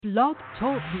Blog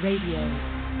Talk Radio.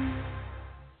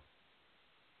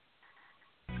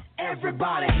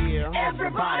 Everybody,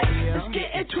 let's get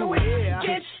into it.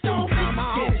 Get stoned,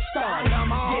 get it started,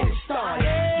 get it started,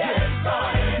 get it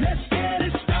started. Let's get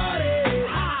it started.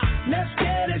 Let's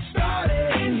get it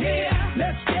started in here.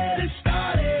 Let's get it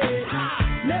started.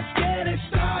 Let's get it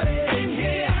started in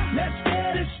here. Let's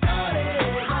get it started.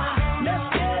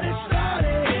 Let's get it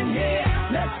started in here.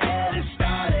 Let's get it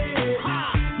started.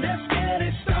 Let's get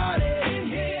it started in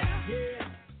here.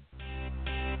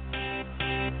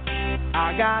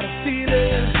 I got a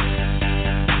feeling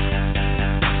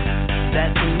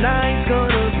that tonight's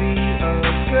gonna be a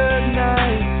good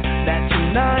night. That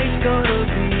tonight's gonna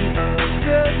be a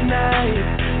good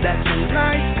night. That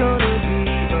tonight's gonna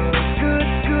be a good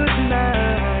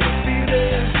night. I feel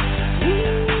it.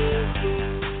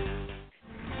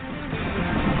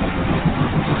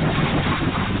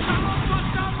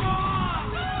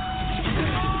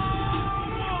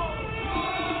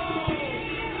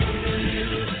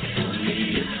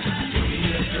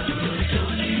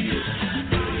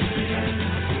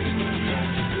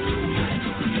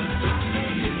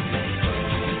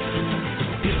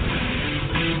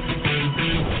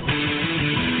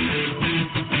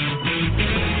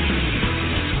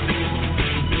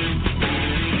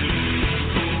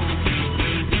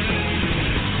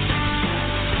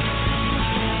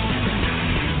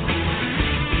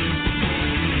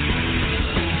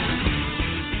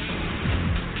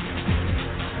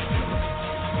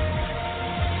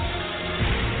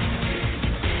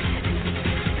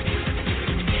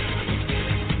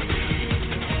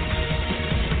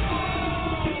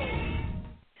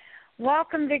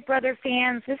 Welcome, Big Brother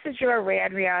fans. This is your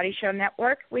Rad Reality Show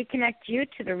Network. We connect you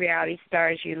to the reality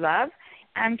stars you love.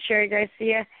 I'm Sherry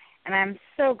Garcia, and I'm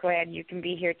so glad you can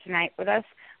be here tonight with us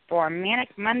for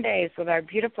Manic Mondays with our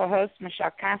beautiful host,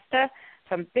 Michelle Costa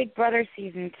from Big Brother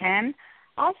Season 10,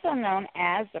 also known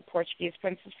as the Portuguese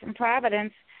Princess from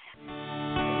Providence.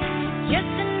 Just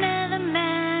another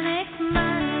Manic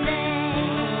Monday.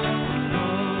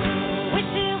 Wish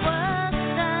it was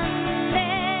Sunday.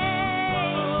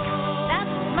 That's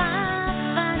my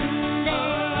fun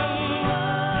day.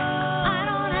 I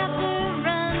don't have to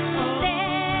run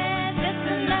there. Just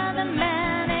another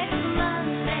Manic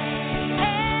Monday.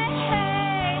 Hey,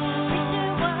 hey. Wish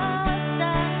it was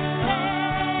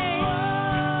Sunday.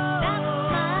 That's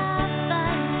my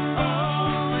fun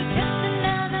day. Just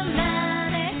another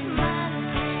Manic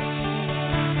Monday.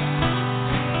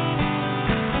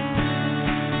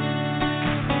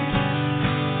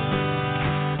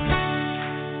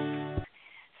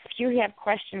 If you have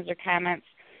questions or comments,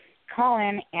 call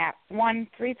in at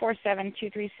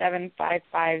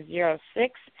 1-347-237-5506.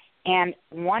 And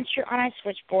once you're on our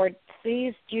switchboard,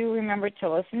 please do remember to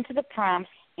listen to the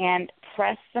prompts and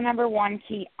press the number 1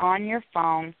 key on your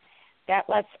phone. That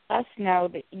lets us know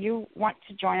that you want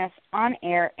to join us on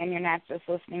air and you're not just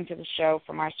listening to the show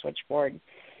from our switchboard.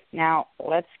 Now,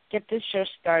 let's get this show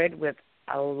started with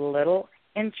a little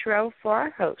intro for our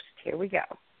host. Here we go.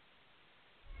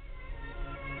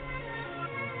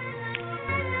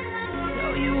 So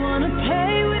you wanna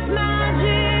play with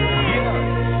magic?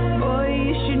 Boy,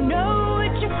 you should know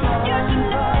what you're fucking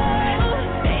for.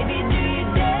 Baby, do you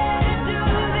dare to do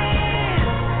this?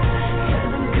 'Cause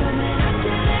I'm coming at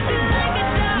you like a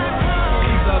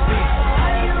dog.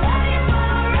 Are you ready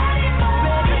for, ready for,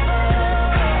 ready for?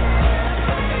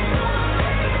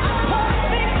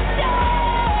 Perfect day.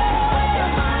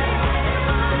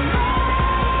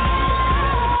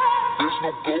 There's no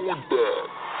going back.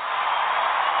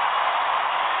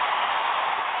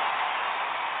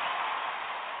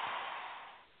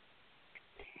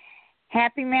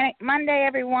 Happy Manic Monday,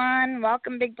 everyone.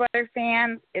 Welcome, Big Brother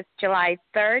fans. It's July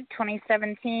 3rd,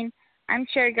 2017. I'm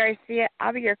Sherry Garcia.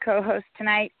 I'll be your co-host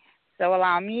tonight, so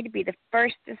allow me to be the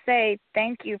first to say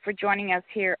thank you for joining us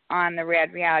here on the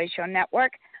Rad Reality Show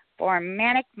Network for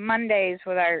Manic Mondays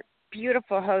with our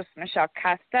beautiful host, Michelle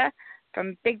Costa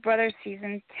from Big Brother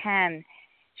Season 10.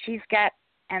 She's got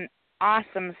an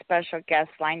awesome special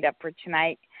guest lined up for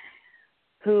tonight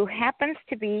who happens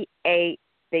to be a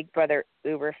Big Brother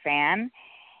Uber fan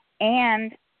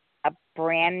and a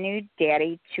brand new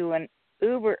daddy to an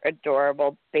uber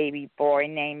adorable baby boy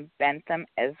named Bentham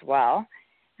as well.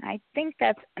 I think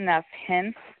that's enough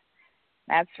hints.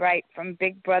 That's right, from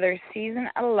Big Brother Season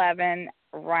 11,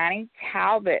 Ronnie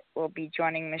Talbott will be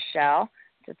joining Michelle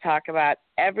to talk about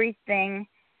everything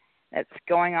that's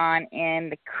going on in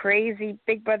the crazy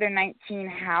Big Brother 19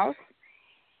 house.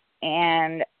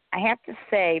 And I have to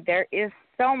say, there is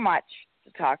so much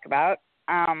to talk about.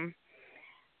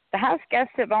 The house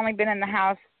guests have only been in the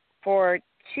house for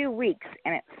 2 weeks,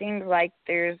 and it seems like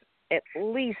there's at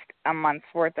least a month's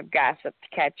worth of gossip to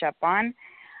catch up on.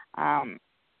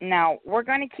 Now, we're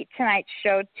going to keep tonight's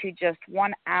show to just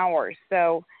 1 hour,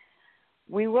 so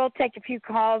we will take a few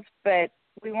calls, but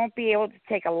we won't be able to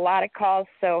take a lot of calls,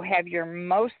 so have your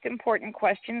most important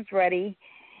questions ready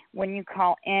when you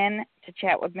call in to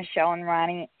chat with Michelle and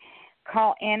Ronnie.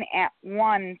 Call in at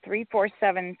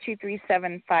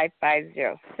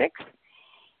 1-347-237-5506.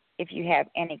 If you have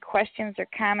any questions or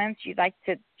comments you'd like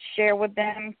to share with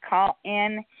them, call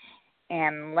in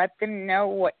and let them know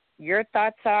what your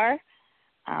thoughts are.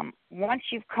 Once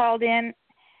you've called in,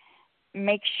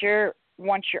 make sure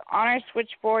once you're on our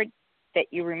switchboard that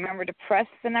you remember to press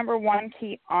the number 1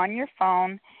 key on your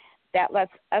phone. That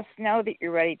lets us know that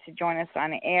you're ready to join us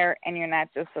on the air and you're not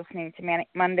just listening to Manic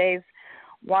Mondays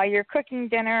while you're cooking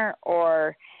dinner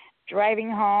or driving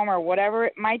home or whatever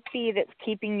it might be that's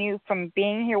keeping you from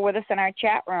being here with us in our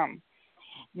chat room.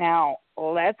 Now,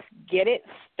 let's get it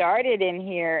started in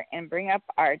here and bring up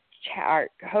our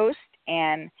host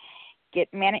and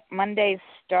get Manic Mondays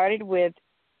started with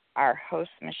our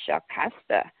host, Michelle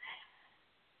Costa.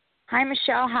 Hi,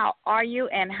 Michelle. How are you,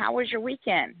 and how was your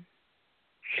weekend?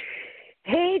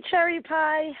 Hey, Cherry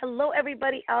Pie. Hello,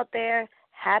 everybody out there.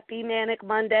 Happy Manic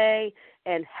Monday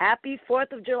and happy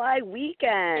 4th of July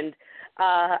weekend.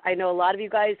 I know a lot of you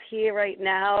guys here right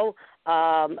now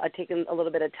are taking a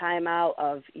little bit of time out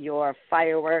of your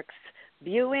fireworks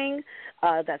viewing.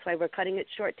 That's why we're cutting it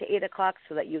short to 8 o'clock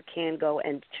so that you can go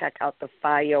and check out the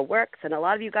fireworks. And a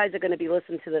lot of you guys are going to be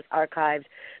listening to this archived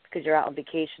because you're out on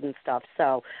vacation and stuff.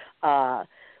 So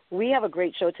we have a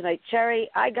great show tonight. Cherry,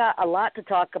 I got a lot to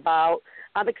talk about.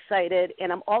 I'm excited, and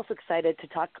I'm also excited to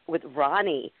talk with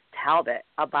Ronnie Talbott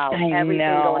about everything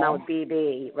going on with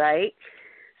BB, right?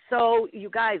 So, you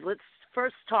guys, let's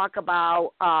first talk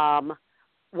about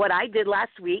what I did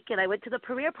last week, and I went to the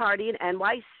premiere party in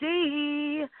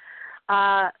NYC.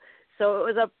 So it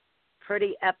was a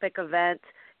pretty epic event.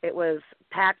 It was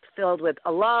packed, filled with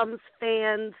alums,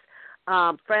 fans,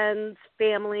 friends,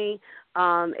 family.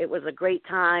 It was a great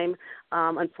time.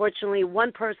 Unfortunately,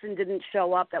 one person didn't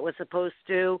show up that was supposed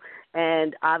to,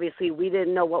 and obviously we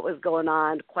didn't know what was going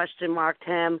on, question marked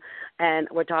him, and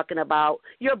we're talking about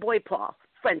your boy Paul,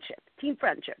 friendship, team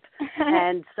friendship.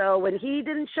 And so when he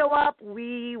didn't show up,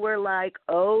 we were like,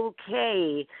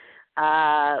 okay,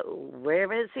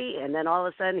 where is he? And then all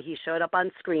of a sudden he showed up on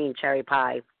screen, Cherry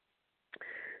Pie.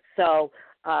 So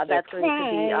that's going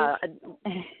to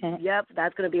be,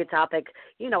 that's going to be a topic.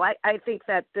 You know, I think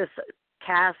that this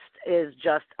cast is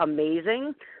just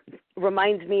amazing.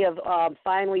 Reminds me of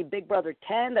finally Big Brother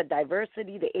 10, the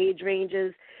diversity, the age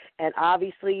ranges, and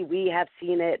obviously we have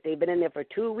seen it. They've been in there for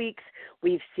 2 weeks.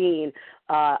 We've seen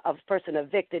a person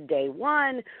evicted day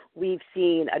one. We've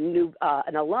seen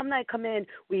an alumni come in.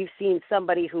 We've seen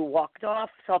somebody who walked off,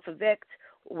 self-evict,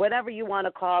 whatever you want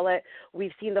to call it.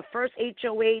 We've seen the first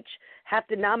HOH have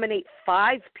to nominate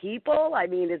 5 people. I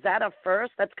mean, is that a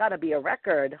first? That's got to be a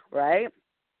record, right?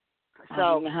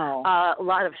 So a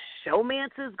lot of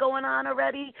showmances going on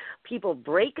already, people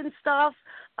breaking stuff.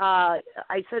 I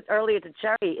said earlier to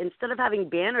Cherry, instead of having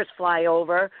banners fly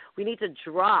over, we need to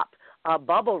drop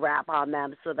bubble wrap on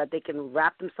them so that they can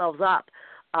wrap themselves up.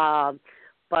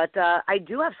 But I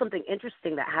do have something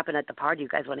interesting that happened at the party. You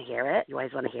guys want to hear it? You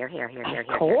guys want to hear? Hear?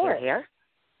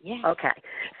 Yeah. Okay.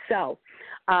 So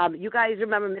you guys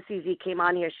remember Missy Z came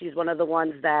on here. She's one of the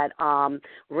ones that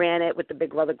ran it with the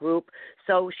Big Brother group.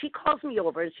 So she calls me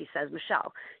over and she says,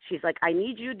 Michelle, she's like, I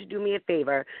need you to do me a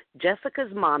favor.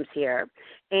 Jessica's mom's here,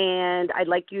 and I'd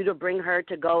like you to bring her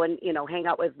to go and, you know, hang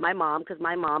out with my mom, because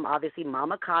my mom, obviously,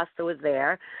 Mama Costa was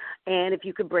there. And if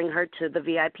you could bring her to the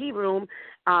VIP room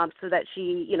so that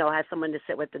she, you know, has someone to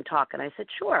sit with and talk. And I said,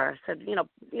 sure. I said, you know,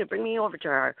 bring me over to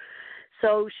her.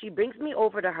 So she brings me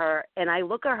over to her, and I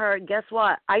look at her, and guess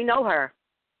what? I know her.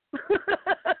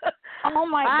 Oh,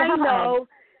 my God. I know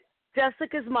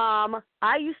Jessica's mom.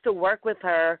 I used to work with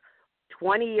her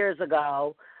 20 years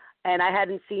ago, and I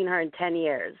hadn't seen her in 10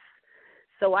 years.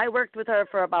 So I worked with her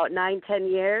for about 9, 10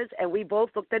 years, and we both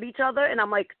looked at each other, and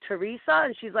I'm like, Teresa,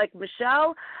 and she's like,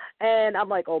 Michelle, and I'm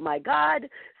like, oh, my God.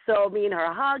 So me and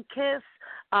her hug, kiss,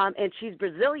 and she's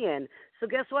Brazilian. So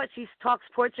guess what? She talks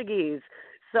Portuguese.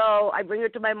 So I bring her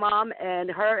to my mom, and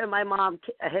her and my mom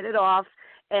hit it off,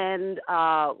 and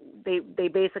they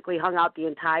basically hung out the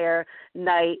entire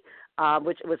night,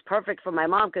 which was perfect for my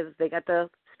mom because they got to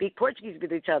speak Portuguese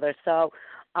with each other. So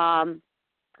I'm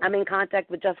in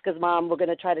contact with Jessica's mom. We're going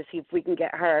to try to see if we can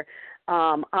get her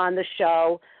on the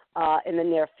show in the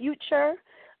near future.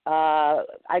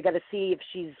 I got to see if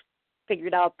she's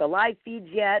figured out the live feeds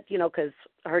yet, you know, because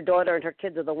her daughter and her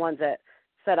kids are the ones that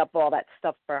set up all that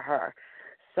stuff for her.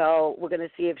 So we're going to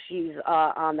see if she's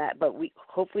on that. But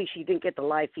hopefully she didn't get the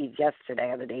live feed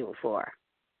yesterday or the day before.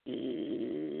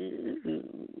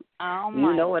 Oh,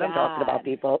 my You know what I'm talking God. about,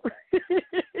 people.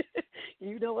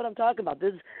 You know what I'm talking about.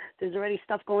 There's already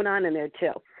stuff going on in there,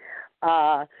 too.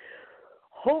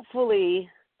 Hopefully,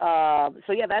 so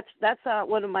yeah, that's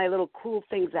one of my little cool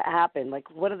things that happened. Like,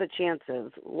 what are the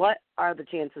chances? What are the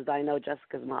chances? I know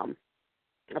Jessica's mom,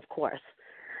 of course.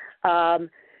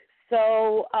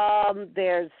 So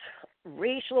there's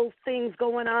racial things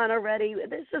going on already.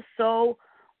 There's just so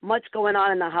much going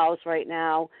on in the house right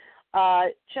now.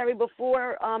 Cherry,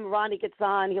 before Ronnie gets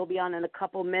on, he'll be on in a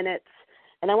couple minutes.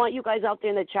 And I want you guys out there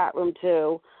in the chat room,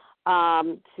 too,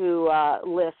 to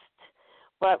list.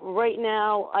 But right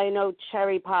now, I know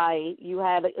Cherry Pie, you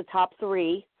had a top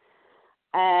three.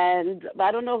 And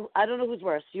I don't know who's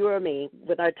worse, you or me,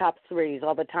 with our top threes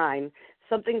all the time.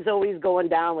 Something's always going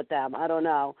down with them. I don't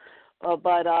know.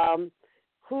 But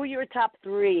who are your top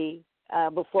three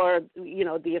before,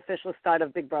 the official start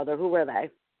of Big Brother? Who were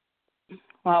they?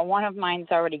 Well, one of mine's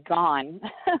already gone.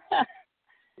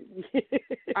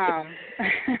 Yes.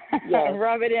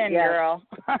 Rub it in, yes. girl.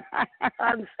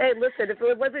 Hey, listen, if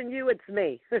it wasn't you, it's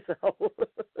me. So it had to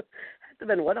have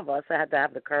been one of us. I had to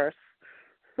have the curse.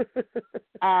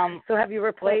 So have you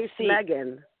replaced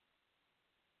Megan?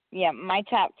 Yeah, my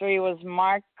top three was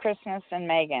Mark, Christmas, and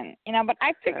Megan. But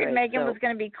I figured right, Megan was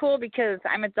going to be cool because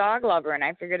I'm a dog lover, and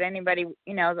I figured anybody,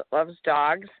 that loves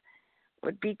dogs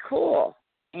would be cool,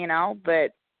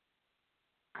 but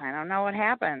I don't know what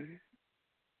happened.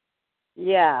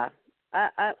 Yeah,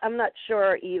 I'm not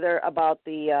sure either about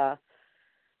the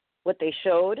what they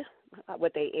showed,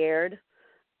 what they aired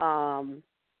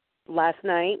last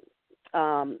night.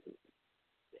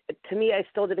 To me, I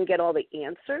still didn't get all the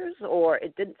answers, or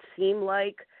it didn't seem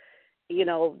like,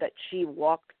 that she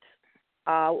walked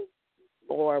out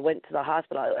or went to the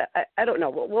hospital. I don't know.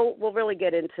 We'll really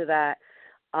get into that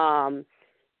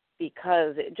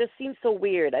because it just seems so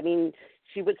weird. I mean,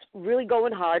 she was really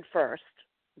going hard first.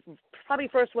 Probably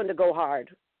first one to go hard,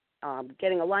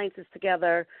 getting alliances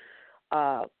together,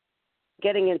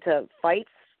 getting into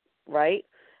fights, right?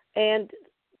 And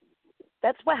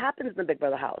that's what happens in the Big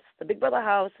Brother house. The Big Brother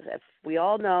house, if we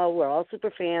all know, we're all super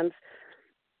fans,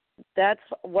 that's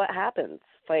what happens.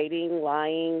 Fighting,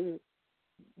 lying,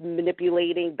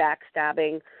 manipulating,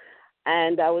 backstabbing.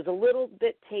 And I was a little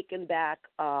bit taken back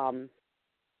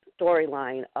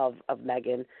storyline of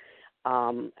Megan.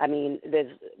 I mean,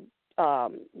 there's,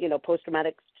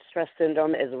 post-traumatic stress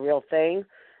syndrome is a real thing.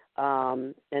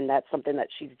 And that's something that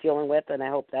she's dealing with. And I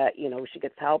hope that, she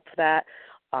gets help for that.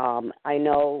 I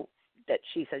know that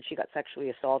she said she got sexually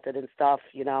assaulted and stuff,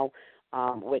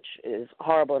 which is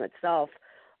horrible in itself.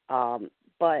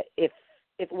 But if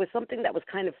it was something that was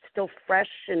kind of still fresh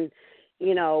and,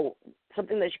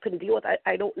 something that she couldn't deal with,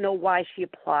 I don't know why she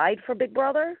applied for Big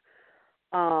Brother.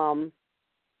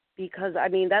 Because, I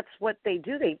mean, that's what they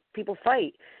do. People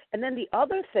fight. And then the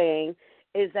other thing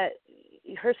is that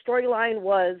her storyline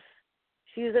was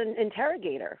she's an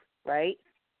interrogator, right?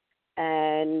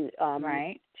 And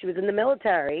right. She was in the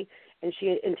military, and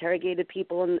she interrogated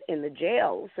people in the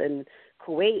jails and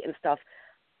Kuwait and stuff.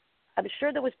 I'm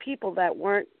sure there was people that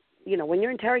weren't, when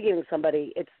you're interrogating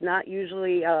somebody, it's not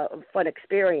usually a fun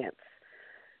experience.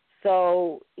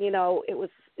 So,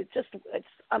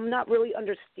 I'm not really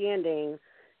understanding,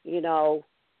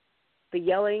 the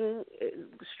yelling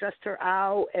stressed her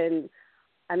out. And,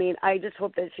 I mean, I just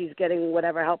hope that she's getting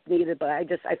whatever help needed. But I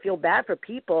feel bad for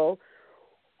people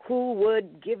who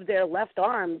would give their left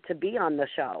arm to be on the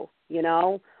show,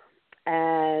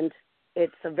 and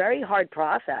it's a very hard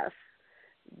process.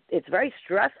 It's very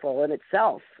stressful in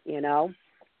itself,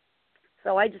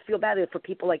 So I just feel bad for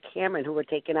people like Cameron who were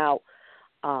taken out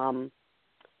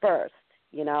first,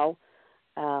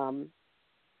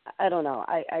 I don't know.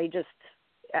 I just,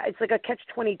 it's like a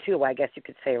catch-22, I guess you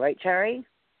could say, right, Cherry?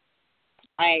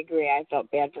 I agree. I felt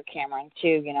bad for Cameron,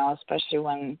 too, especially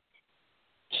when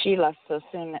she left so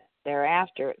soon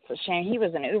thereafter. It's a shame. He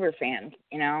was an Uber fan,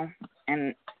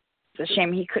 and it's a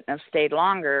shame he couldn't have stayed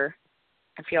longer.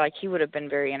 I feel like he would have been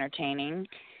very entertaining.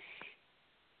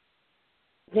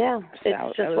 Yeah,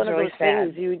 it's just one of those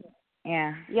things.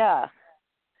 Yeah. Yeah.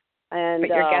 And, but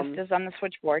your guest is on the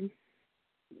switchboard.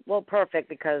 Well, perfect,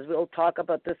 because we'll talk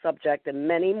about this subject and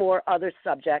many more other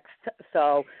subjects.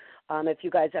 So if you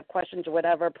guys have questions or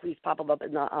whatever, please pop them up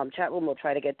in the chat room. We'll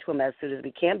try to get to them as soon as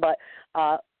we can. But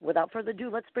without further ado,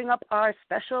 let's bring up our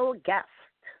special guest.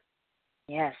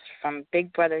 Yes, from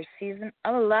Big Brother Season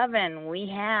 11, we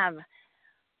have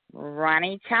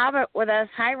Ronnie Talbott with us.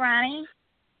 Hi, Ronnie.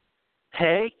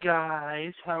 Hey,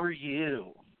 guys. How are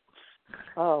you?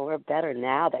 Oh, we're better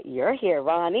now that you're here,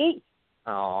 Ronnie.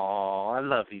 Oh, I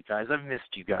love you guys. I've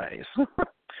missed you guys.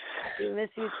 We miss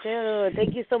you, too.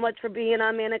 Thank you so much for being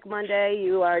on Manic Monday.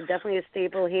 You are definitely a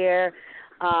staple here.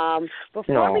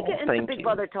 Before we get into Big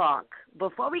Brother talk,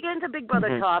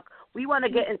 we want to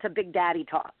get into Big Daddy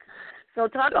talk. So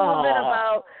talk a little bit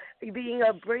about being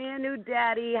a brand new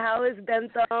daddy. How is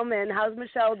Bentham and how's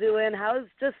Michelle doing? How's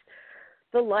just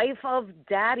the life of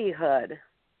daddyhood?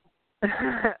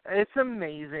 It's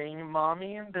amazing.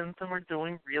 Mommy and Bentham are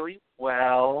doing really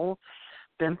well.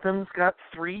 Bentham's got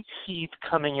 3 teeth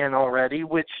coming in already,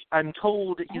 which I'm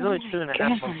told he's only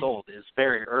 2.5 months old. It's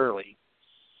very early.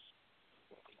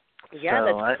 Yeah, so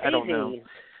that's crazy. I don't know.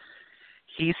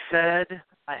 He said,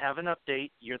 I have an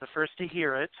update. You're the first to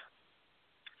hear it.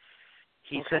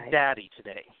 He said daddy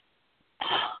today.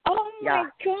 Oh, my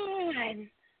God.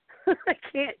 I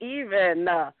can't even.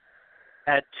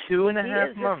 At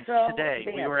 2.5 months so today,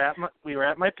 bad. we were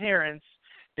at my parents'.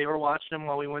 They were watching him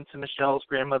while we went to Michelle's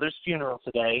grandmother's funeral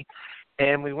today,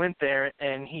 and we went there,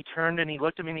 and he turned and he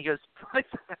looked at me and he goes,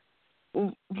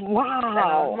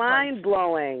 "Wow, mind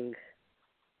blowing."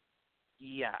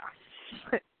 Yeah.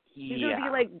 He's going to be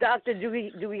like Dr.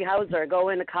 Dewey Hauser,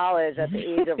 going to college at the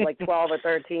age of like 12 or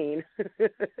 13.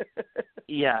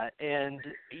 Yeah, and,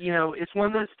 you know, it's one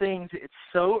of those things, it's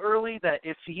so early that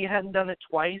if he hadn't done it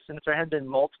twice and if there hadn't been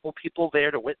multiple people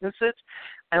there to witness it,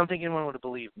 I don't think anyone would have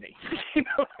believed me. You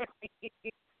know what I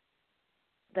mean?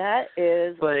 That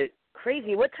is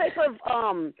crazy. What type of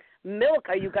milk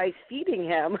are you guys feeding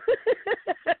him?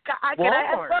 Can I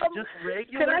have some? Just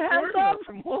regular formula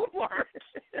from Walmart.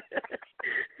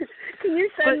 Can you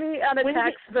send me on a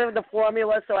text the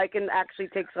formula so I can actually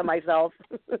take some myself?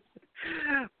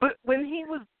 But when he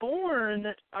was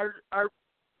born, our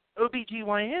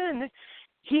OBGYN,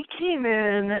 he came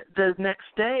in the next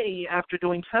day after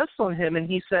doing tests on him, and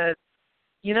he said,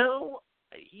 you know,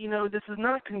 this is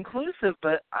not conclusive,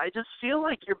 but I just feel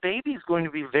like your baby's going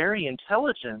to be very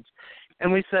intelligent.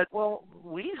 And we said, well,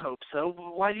 we hope so.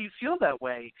 Why do you feel that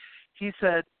way? He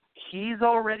said, he's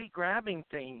already grabbing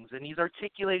things, and he's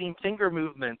articulating finger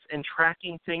movements and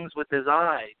tracking things with his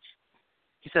eyes.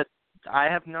 He said, I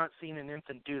have not seen an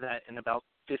infant do that in about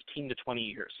 15 to 20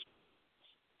 years.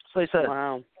 So I said,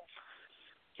 wow.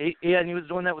 And he was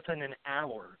doing that within an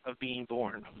hour of being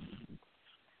born.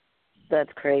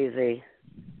 That's crazy.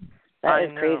 That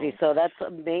is crazy. So that's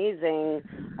amazing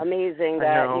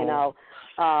that,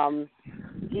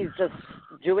 he's just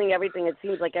doing everything. It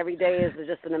seems like every day is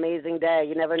just an amazing day.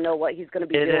 You never know what he's going to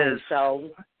be doing. So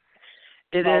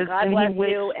It is. God bless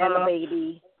you and the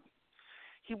baby.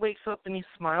 He wakes up and he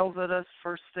smiles at us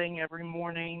first thing every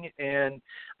morning, and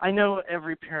I know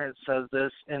every parent says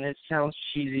this, and it sounds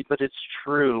cheesy, but it's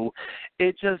true.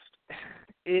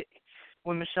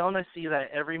 When Michelle and I see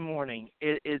that every morning,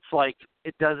 it's like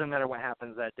it doesn't matter what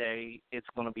happens that day, it's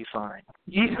going to be fine.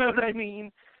 You know what I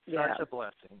mean? Yeah. Such a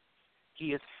blessing.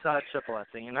 He is such a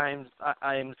blessing, and I'm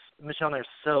Michelle and I are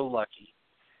so lucky.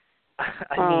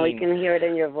 I mean, you can hear it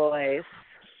in your voice.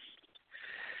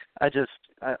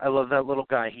 I love that little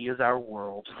guy. He is our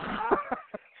world.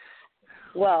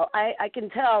 Well, I can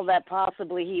tell that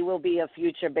possibly he will be a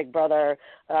future Big Brother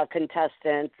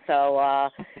contestant. So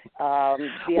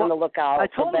be on the lookout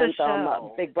for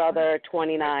Bentham, Big Brother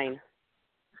 29.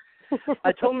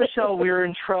 I told Michelle we were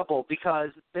in trouble because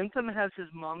Bentham has his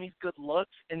mommy's good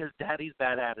looks and his daddy's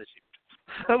bad attitude.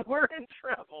 So we're in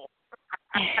trouble.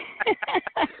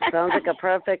 Sounds like a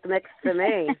perfect mix to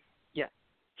me. Yeah.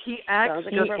 He acts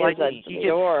just like me. He gets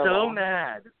adorable. so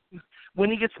mad.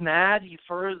 When he gets mad, he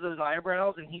furrows those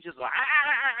eyebrows and he just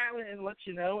and lets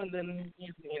you know, and then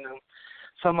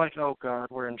So I'm like, oh God,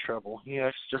 we're in trouble. He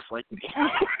acts just like me.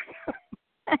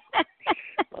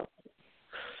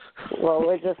 Well,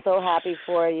 we're just so happy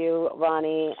for you,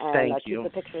 Ronnie, and Thank keep you. the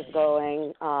pictures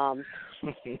going.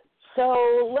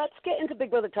 So let's get into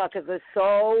Big Brother talk because there's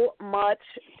so much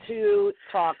to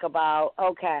talk about.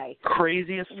 Okay.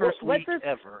 Craziest first week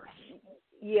ever.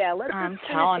 Yeah, let's just finish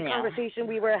the conversation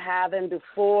we were having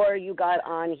before you got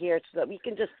on here so that we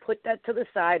can just put that to the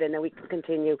side and then we can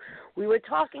continue. We were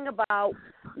talking about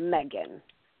Megan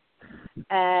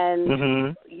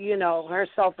and, her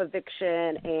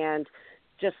self-eviction and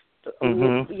just,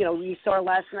 we saw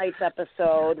last night's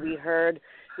episode. We heard,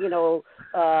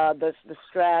 the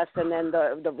stress and then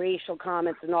the racial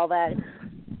comments and all that.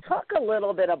 Talk a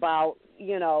little bit about,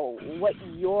 what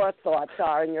your thoughts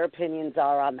are and your opinions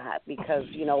are on that because,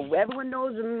 everyone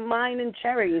knows mine and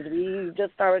Cherry's. We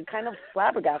just are kind of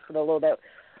flabbergasted a little bit.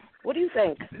 What do you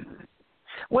think?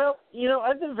 Well,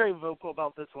 I've been very vocal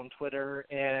about this on Twitter,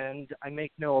 and I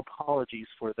make no apologies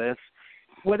for this.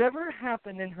 Whatever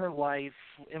happened in her life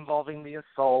involving the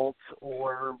assault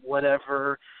or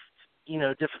whatever,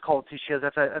 difficulty she has,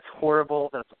 that's horrible,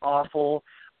 that's awful,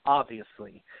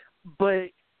 obviously. But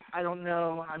I don't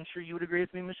know, I'm sure you would agree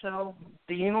with me, Michelle,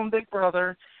 being on Big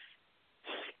Brother,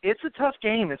 it's a tough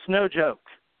game. It's no joke.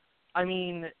 I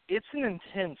mean, it's an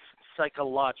intense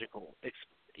psychological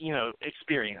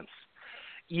experience.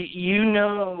 You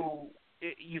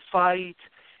fight,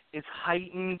 it's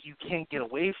heightened, you can't get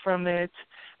away from it.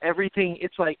 Everything,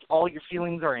 it's like all your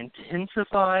feelings are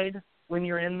intensified when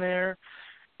you're in there.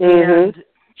 Mm-hmm. And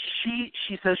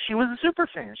she says she was a super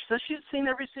fan. She says she'd seen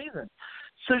every season.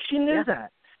 So she knew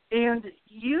that. And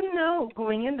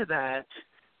going into that,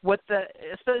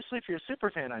 especially if you're a super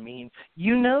fan,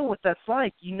 you know what that's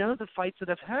like. You know the fights that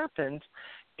have happened.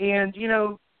 And,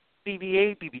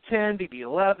 BB8, BB10,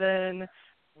 BB11,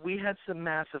 we had some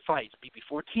massive fights.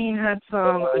 BB14 had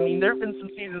some. There have been some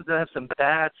seasons that have some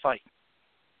bad fights.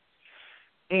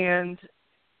 And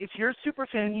if you're a super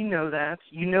fan, you know that.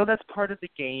 You know that's part of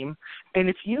the game. And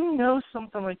if you know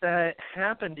something like that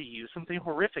happened to you, something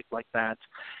horrific like that,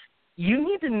 you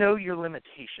need to know your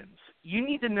limitations. You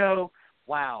need to know,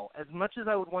 wow, as much as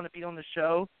I would want to be on the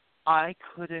show, I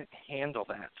couldn't handle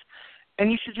that.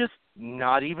 And you should just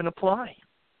not even apply.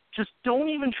 Just don't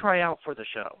even try out for the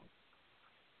show.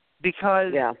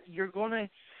 Because you're going to,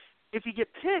 if you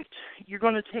get picked, you're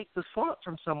going to take the slot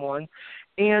from someone.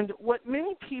 And what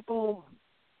many people,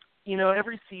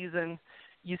 every season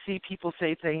you see people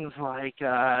say things like,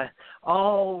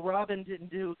 Robin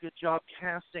didn't do a good job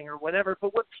casting or whatever.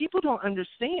 But what people don't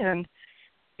understand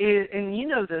is, and you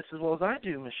know this as well as I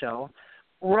do, Michelle,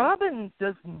 Robin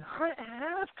does not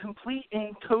have complete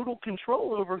and total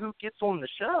control over who gets on the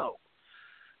show.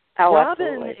 Oh, Robin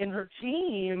absolutely. and her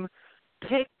team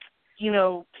pick,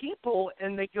 people,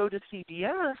 and they go to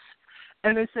CBS,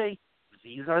 and they say,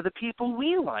 these are the people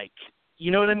we like.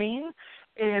 You know what I mean?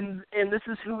 And this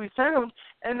is who we found.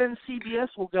 And then CBS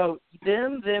will go,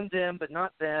 them, but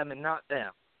not them, and not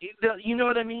them. You know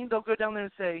what I mean? They'll go down there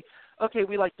and say, okay,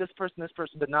 we like this person,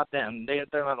 but not them. They're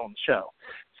not on the show.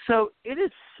 So it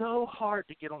is so hard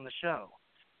to get on the show.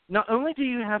 Not only do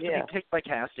you have to be picked by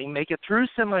casting, make it through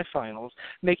semifinals,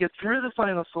 make it through the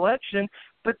final selection,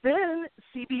 but then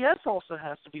CBS also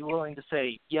has to be willing to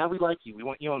say, yeah, we like you. We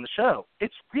want you on the show.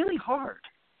 It's really hard.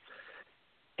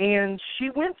 And she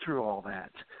went through all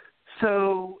that.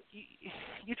 So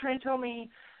you trying to tell me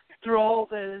through all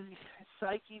the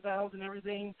psyche valves and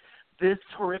everything, this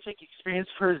horrific experience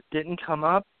for hers didn't come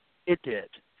up? It did.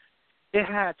 It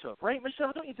had to have. Right,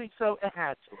 Michelle? Don't you think so? It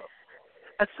had to have.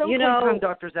 At some point in time,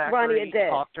 Dr. Zachary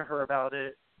talked to her about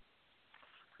it.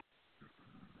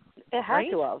 It had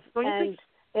to have. And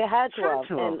it had to have.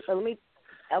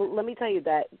 And let me tell you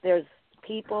that there's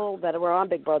people that were on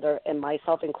Big Brother, and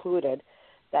myself included,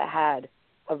 that had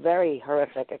a very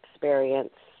horrific experience.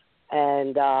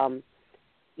 And, a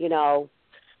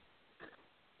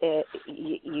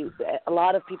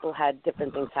lot of people had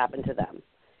different things happen to them.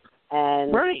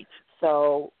 And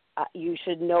so you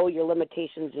should know your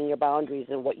limitations and your boundaries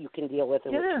and what you can deal with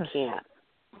and what you can't.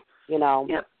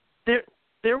 Yeah.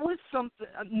 There was something,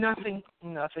 nothing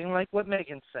like what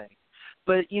Megan's saying.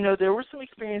 But, there were some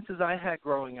experiences I had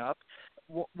growing up,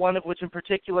 one of which in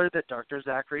particular that Dr.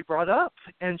 Zachary brought up.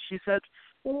 And she said,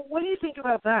 well, what do you think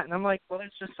about that? And I'm like, well,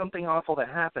 it's just something awful that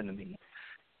happened to me.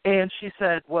 And she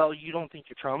said, well, you don't think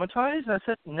you're traumatized? And I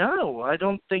said, no, I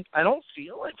don't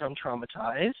feel like I'm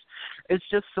traumatized. It's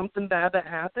just something bad that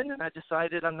happened, and I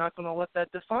decided I'm not going to let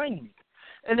that define me.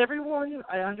 And everyone,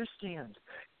 I understand,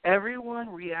 everyone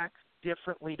reacts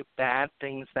differently to bad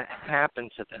things that happen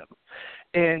to them.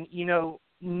 And,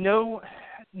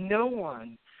 no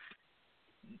one,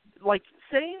 like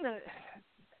saying that,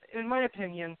 in my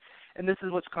opinion, and this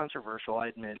is what's controversial, I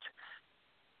admit,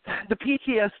 the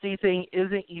PTSD thing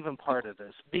isn't even part of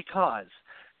this because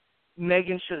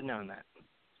Megan should have known that.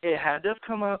 It had to have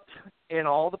come up in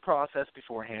all the process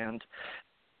beforehand.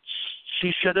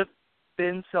 She should have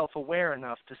been self-aware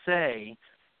enough to say,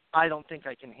 I don't think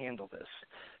I can handle this.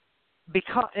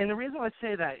 And the reason I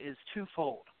say that is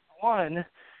twofold. One,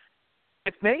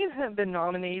 if Megan hadn't been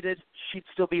nominated, she'd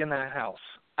still be in that house.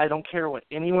 I don't care what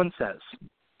anyone says.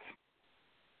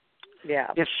 Yeah.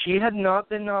 If she had not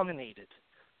been nominated,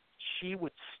 she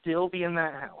would still be in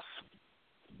that house.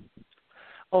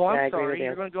 Oh, I'm sorry,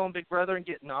 you're going to go on Big Brother and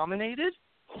get nominated?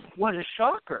 What a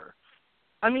shocker.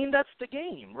 That's the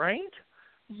game, right?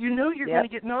 You know you're going to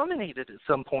get nominated at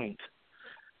some point.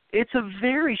 It's a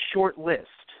very short list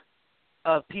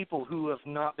of people who have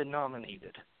not been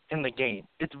nominated. in the game.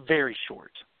 It's very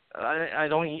short.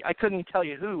 I couldn't tell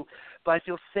you who, but I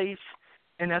feel safe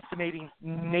in estimating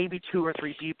maybe 2 or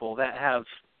 3 people that have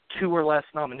 2 or less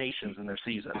nominations in their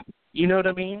season. You know what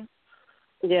I mean?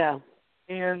 Yeah.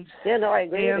 And I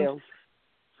agree with you.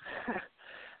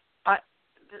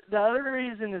 The other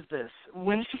reason is this: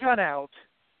 when she got out,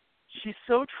 she's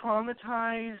so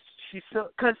traumatized.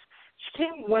 Because she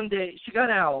came one day. She got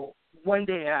out one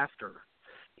day after.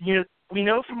 You know, we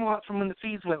know from when the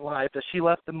feeds went live that she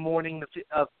left the morning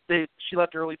she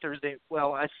left early Thursday.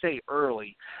 Well, I say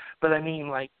early, but I mean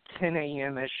like 10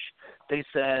 a.m. ish. They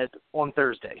said on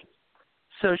Thursday.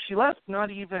 So she left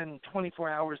not even 24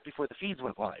 hours before the feeds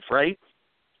went live, right?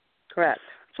 Correct.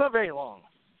 It's not very long.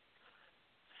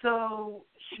 So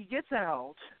she gets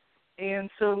out,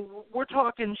 and so we're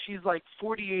talking she's like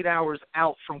 48 hours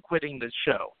out from quitting the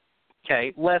show.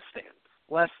 Okay, less than.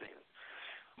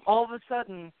 All of a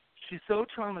sudden, she's so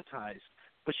traumatized,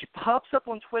 but she pops up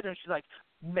on Twitter and she's like,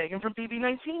 Megan from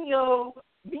BB11, yo,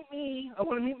 meet me. I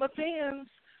want to meet my fans.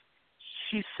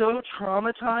 She's so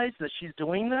traumatized that she's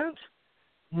doing that.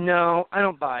 No, I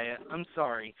don't buy it. I'm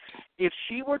sorry. If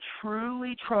she were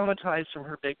truly traumatized from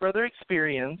her Big Brother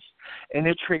experience and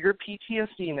it triggered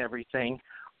PTSD and everything,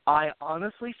 I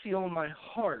honestly feel in my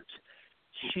heart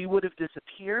she would have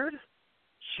disappeared.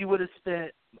 She would have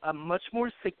spent a much more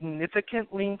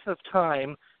significant length of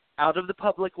time out of the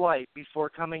public light before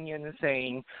coming in and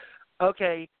saying,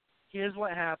 okay, here's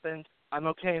what happened. I'm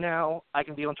okay now. I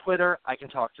can be on Twitter. I can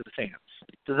talk to the fans.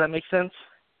 Does that make sense?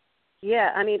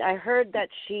 Yeah, I mean, I heard that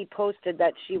she posted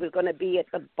that she was going to be at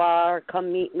the bar,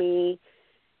 come meet me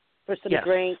for some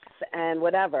drinks and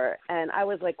whatever. And I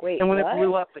was like, wait, and when what? it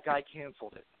blew up, the guy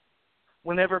canceled it.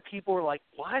 Whenever people were like,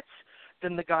 what?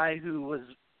 Then the guy who was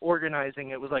organizing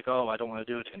it was like, oh, I don't want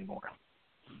to do it anymore.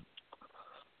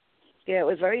 Yeah, it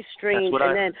was very strange.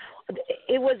 Then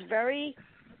it was very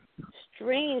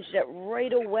strange that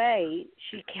right away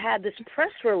she had this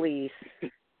press release.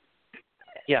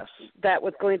 Yes. That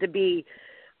was going to be,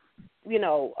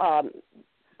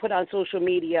 put on social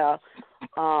media,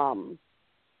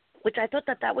 which I thought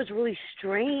that was really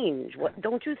strange. What,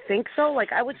 don't you think so?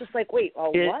 Like, I was just like, wait,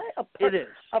 what? It is.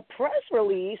 A press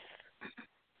release?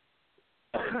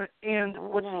 And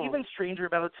what's even stranger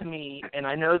about it to me, and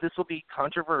I know this will be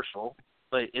controversial,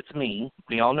 but it's me.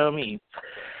 We all know me.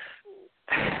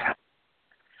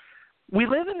 We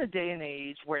live in a day and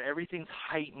age where everything's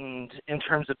heightened in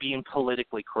terms of being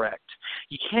politically correct.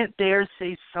 You can't dare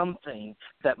say something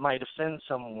that might offend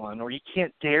someone, or you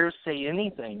can't dare say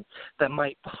anything that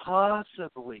might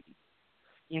possibly,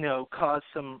 cause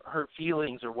some hurt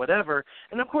feelings or whatever.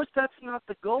 And, of course, that's not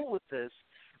the goal with this.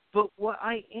 But what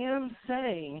I am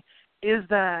saying is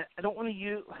that I don't want to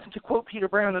use, to quote Peter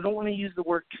Brown, I don't want to use the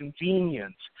word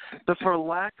convenient, but for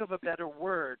lack of a better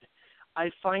word,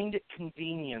 I find it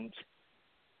convenient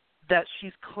that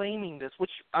she's claiming this,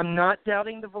 which I'm not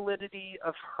doubting the validity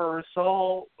of her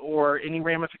assault or any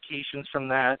ramifications from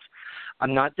that.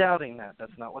 I'm not doubting that.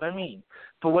 That's not what I mean.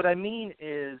 But what I mean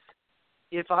is,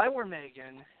 if I were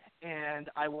Megan and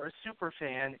I were a super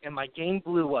fan and my game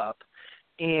blew up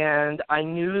and I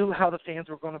knew how the fans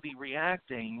were going to be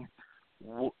reacting,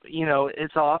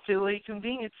 it's awfully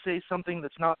convenient to say something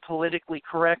that's not politically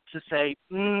correct, to say,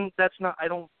 that's not, I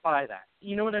don't buy that.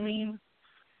 You know what I mean?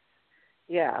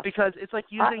 Yeah. Because it's like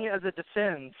using it as a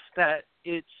defense that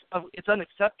it's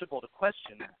unacceptable to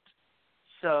question that.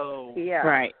 So yeah,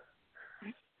 right.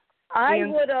 I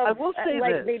would have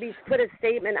maybe put a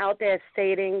statement out there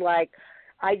stating like,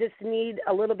 I just need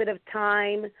a little bit of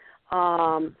time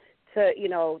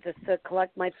just to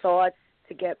collect my thoughts,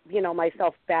 to get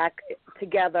myself back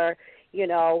together.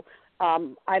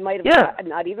 I might have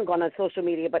not even gone on social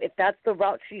media, but if that's the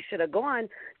route she should have gone,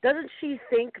 doesn't she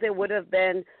think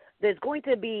there's going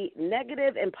to be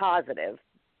negative and positive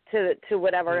to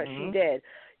whatever she did?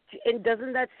 And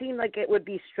doesn't that seem like it would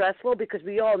be stressful, because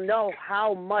we all know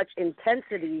how much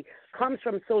intensity comes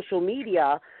from social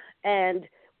media, and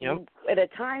at a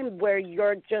time where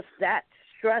you're just that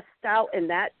stressed out and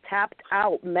that tapped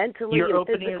out mentally and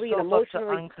physically and emotionally. You're opening yourself up to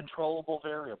uncontrollable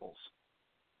variables.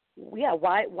 Yeah,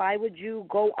 why would you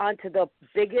go onto the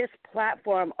biggest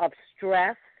platform of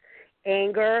stress,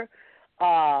 anger,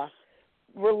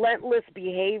 relentless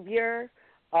behavior,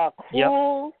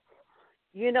 cruel,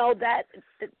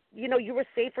 you were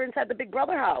safer inside the Big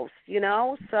Brother house,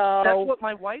 so. That's what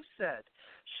my wife said.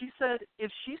 She said,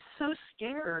 if she's so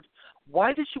scared,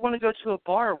 why did she want to go to a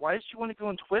bar? Why does she want to go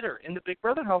on Twitter? In the Big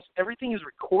Brother house, everything is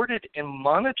recorded and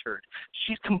monitored.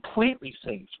 She's completely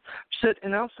safe. She said,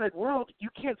 in the outside world, you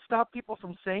can't stop people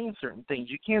from saying certain things.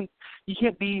 You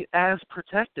can't be as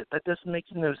protected. That just makes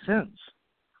no sense.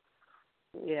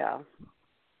 Yeah.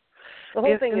 The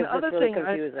whole thing is just really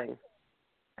confusing.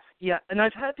 Yeah, and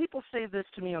I've had people say this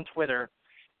to me on Twitter,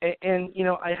 and you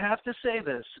know, I have to say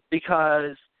this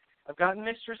because I've gotten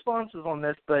mixed responses on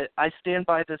this, but I stand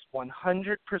by this 100%,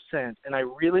 and I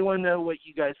really want to know what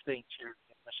you guys think here,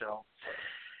 Michelle.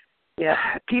 Yeah.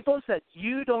 People said,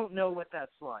 you don't know what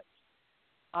that's like.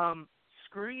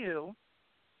 Screw you,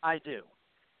 I do.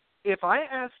 If I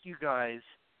asked you guys,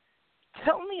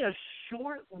 tell me a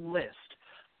short list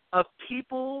of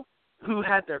people who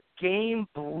had their game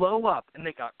blow up and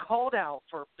they got called out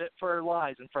for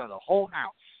lies in front of the whole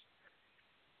house,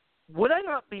 would I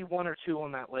not be one or two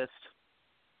on that list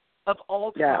of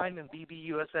all time in BB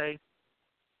USA?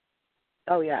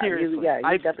 Oh, yeah. Seriously. You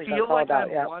I definitely feel got like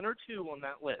called I'm out, one or two on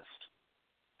that list.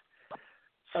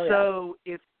 Oh, so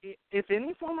if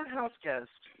any former house guest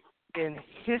in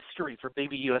history for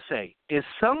BB USA is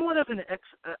somewhat of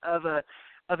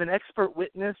an expert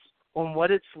witness on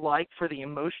what it's like for the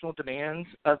emotional demands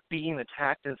of being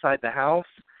attacked inside the house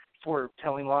for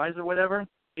telling lies or whatever,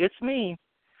 it's me.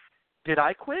 Did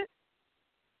I quit?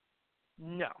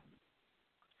 No.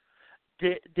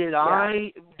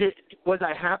 Was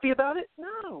I happy about it?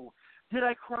 No. Did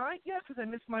I cry? Yeah, because I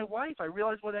missed my wife. I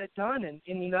realized what I had done, and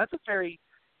you know,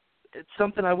 it's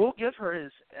something I will give her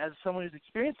as someone who's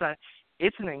experienced that.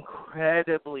 It's an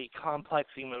incredibly complex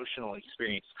emotional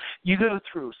experience. You go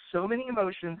through so many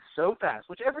emotions so fast,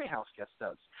 which every house guest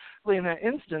does. But in that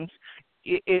instance,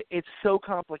 it's so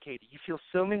complicated. You feel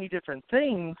so many different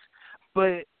things,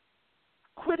 but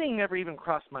quitting never even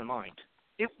crossed my mind.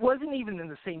 It wasn't even in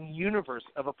the same universe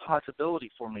of a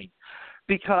possibility for me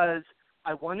because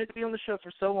I wanted to be on the show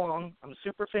for so long. I'm a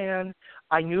super fan.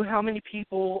 I knew how many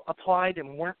people applied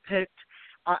and weren't picked.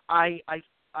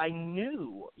 I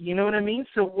knew, you know what I mean?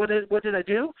 So what did I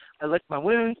do? I licked my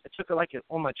wounds. I took it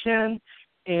on my chin,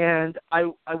 and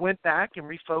I went back and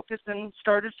refocused and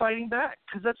started fighting back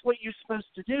because that's what you're supposed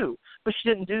to do. But she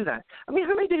didn't do that. I mean,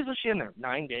 how many days was she in there?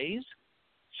 9 days?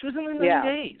 She was in there 9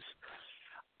 days.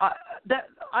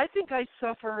 I think I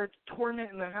suffered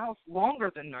torment in the house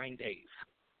longer than 9 days.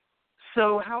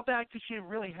 So how bad could she have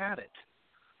really had it?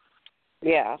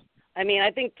 Yeah. I mean, I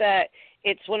think that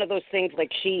it's one of those things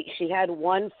like she had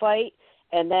one fight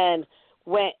and then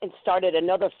went and started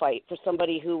another fight for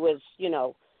somebody who was, you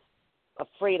know,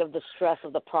 afraid of the stress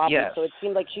of the problem. Yes. So it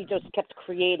seemed like she just kept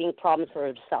creating problems for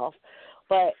herself.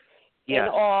 But in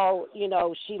all, you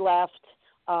know, she left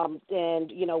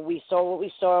and, you know, we saw what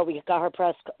we saw. We got her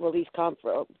press release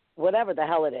conference, whatever the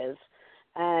hell it is.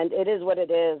 And it is what it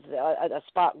is, a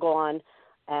spot gone.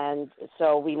 And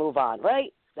so we move on,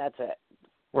 right? That's it.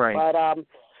 Right. But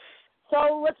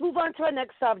so let's move on to our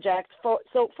next subject.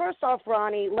 So first off,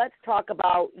 Ronnie, let's talk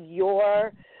about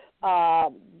your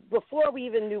before we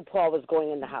even knew Paul was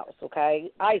going in the house, okay?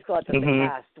 I thought that the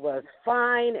cast was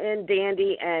fine and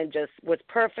dandy and just was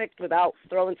perfect without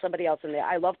throwing somebody else in there.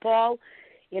 I love Paul.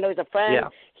 You know, he's a friend. Yeah.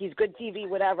 He's good TV,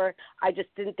 whatever. I just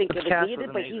didn't think it was needed,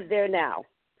 but he's there now.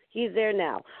 He's there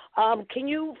now. Can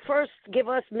you first give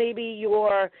us maybe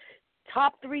your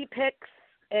top 3 picks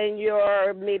and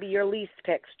your least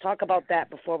picks? Talk about that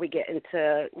before we get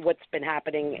into what's been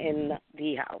happening in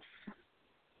the house.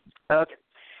 Okay.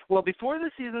 Well, before the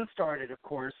season started, of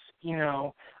course, you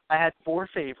know, I had 4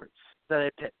 favorites that I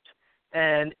picked.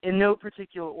 And in no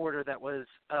particular order, that was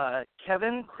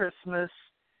Kevin, Christmas,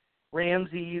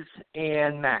 Ramses,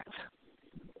 and Matt.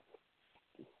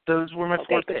 Those were my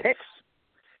 4 picks.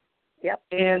 Yep.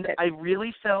 And I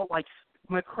really felt like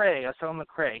McCrae. I saw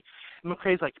McCrae.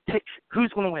 McCrae's like, pick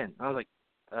who's going to win. I was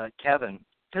like, Kevin,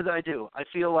 because I do. I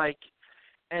feel like,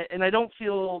 and I don't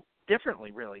feel differently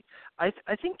really. I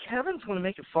think Kevin's going to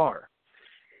make it far.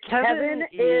 Kevin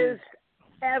is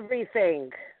everything.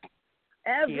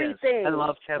 Everything. I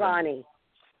love Kevin. Ronnie.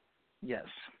 Yes.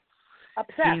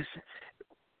 Upset.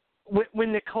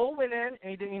 When Nicole went in and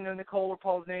he didn't even know Nicole or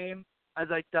Paul's name, I was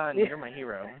like, done, you're my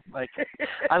hero. Like,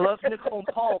 I love Nicole and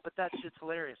Paul, but that shit's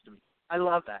hilarious to me. I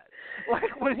love that.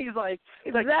 Like, when he's like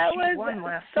that she was won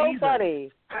last so season.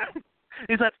 funny.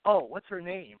 He's like, oh, what's her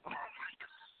name? Oh, my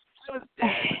God. I was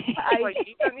dead. Like,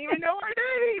 he doesn't even know her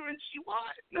name, and she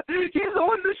won. He's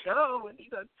on the show, and he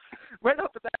does. Right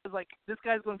off the bat, I was like, this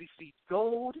guy's going to be Seeds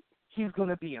Gold. He's going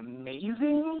to be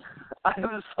amazing. I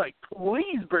was like,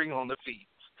 please bring on the feeds.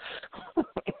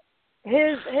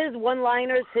 His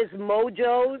one-liners, his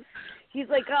mojos. He's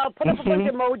like, oh, put up a bunch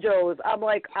of mojos. I'm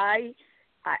like, I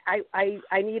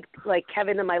need like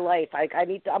Kevin in my life. I'm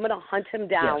gonna hunt him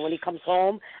down when he comes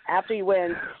home after he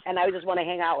wins, and I just want to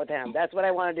hang out with him. That's what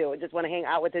I want to do. I just want to hang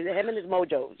out with him and his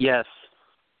mojos. Yes,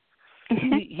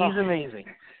 he's amazing.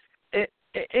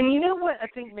 And you know what I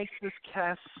think makes this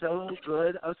cast so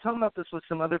good? I was talking about this with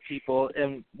some other people,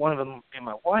 and one of them being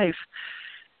my wife.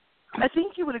 I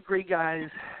think you would agree, guys,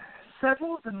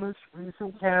 several of the most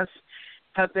recent casts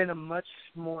have been a much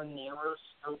more narrow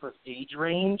scope of age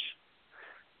range.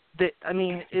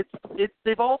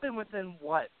 They've all been within,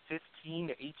 15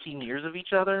 to 18 years of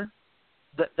each other?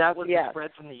 That was the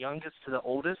spread from the youngest to the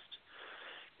oldest.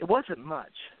 It wasn't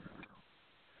much.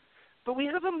 But we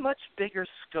have a much bigger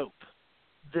scope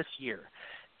this year.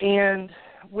 And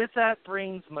with that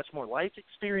brings much more life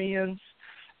experience,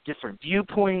 different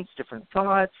viewpoints, different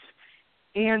thoughts.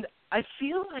 And I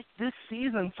feel like this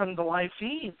season from the live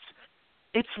feeds,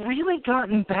 it's really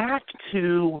gotten back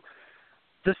to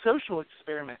the social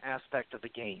experiment aspect of the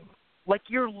game. Like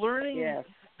you're learning,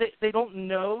 they don't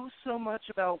know so much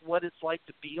about what it's like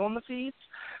to be on the feeds,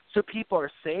 so people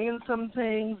are saying some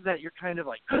things that you're kind of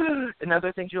like, and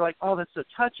other things you're like, oh, that's so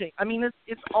touching. I mean,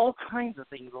 it's all kinds of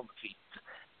things on the feeds.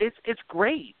 It's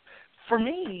great. For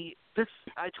me,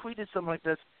 I tweeted something like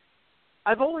this.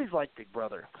 I've always liked Big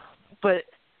Brother, but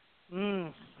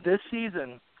this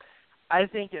season, I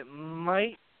think it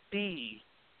might be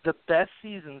the best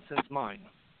season since mine.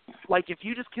 Like if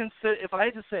you just consider, if I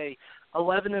had to say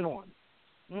 11-1,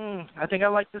 I think I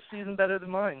like this season better than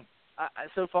mine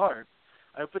so far.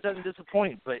 I hope it doesn't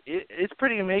disappoint, but it's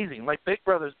pretty amazing. Like Big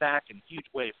Brother's back in a huge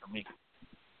way for me.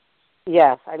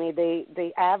 Yes, I mean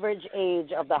the average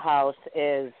age of the house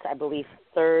is, I believe,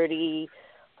 30.9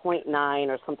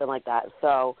 or something like that.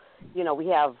 So, we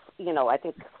have, I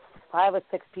think 5 or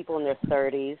 6 people in their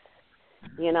 30s.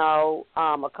 A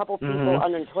couple people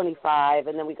under 25,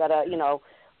 and then we got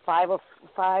five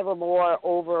or more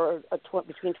over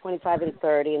between 25 and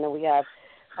 30, and then we have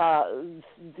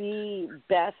the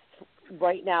best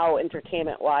right now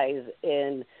entertainment-wise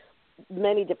in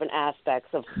many different aspects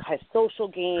of his social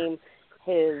game,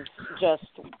 his just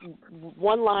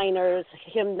one-liners,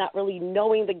 him not really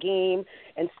knowing the game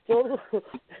and still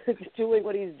doing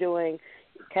what he's doing.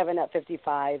 Kevin at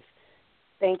 55.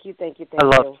 Thank you. I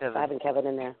love Kevin. For having Kevin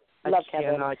in there. I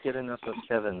cannot get enough of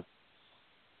Kevin.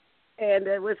 And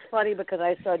it was funny because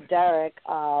I saw Derek.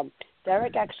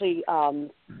 Derek actually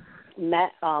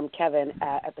met Kevin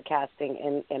at the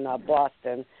casting in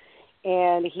Boston.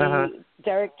 And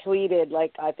Derek tweeted,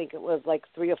 I think it was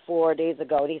 3 or 4 days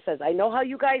ago, and he says, I know how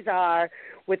you guys are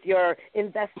with your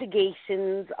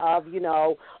investigations of,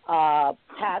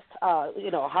 past,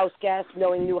 house guests,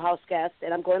 knowing new house guests,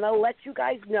 and I'm going to let you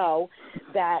guys know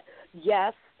that,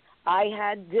 yes, I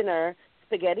had dinner,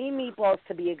 spaghetti and meatballs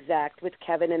to be exact, with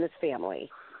Kevin and his family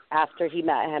after he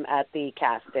met him at the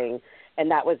casting,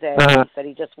 and that was it. He said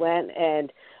he just went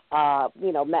and,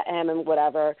 met him and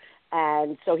whatever.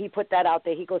 And so he put that out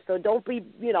there. He goes, so don't be,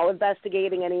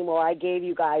 investigating anymore. I gave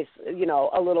you guys,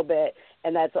 a little bit,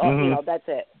 and that's all. That's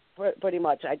it, pretty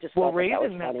much. I just thought that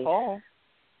was funny. Paul.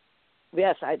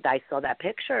 Yes, I saw that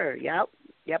picture. Yep.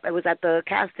 It was at the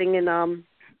casting in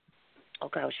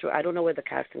sure. I don't know where the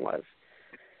casting was,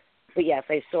 but yes,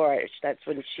 I saw it. That's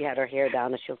when she had her hair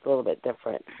down, and she looked a little bit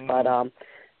different. But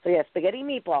so yeah, spaghetti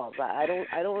meatballs. I don't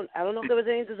know if there was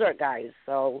any dessert, guys.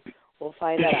 So. We'll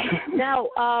find that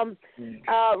out.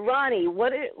 Now, Ronnie,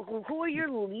 who are your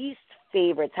least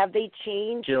favorites? Have they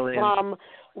changed Jillian. From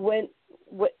when?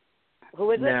 Who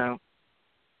is it? No,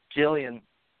 Jillian.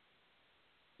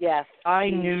 Yes. I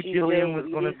knew Jillian was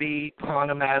going to be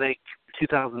Automatic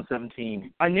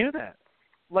 2017. I knew that.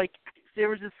 There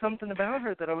was just something about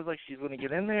her that I was like, she's going to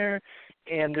get in there,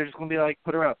 and they're just going to be like,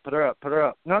 put her up.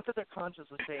 Not that they're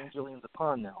consciously saying Jillian's a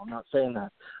pawn now. I'm not saying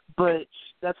that. But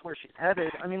that's where she's headed.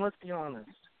 I mean, let's be honest.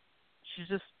 She's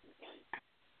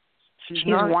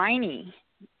not whiny.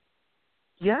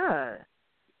 Yeah.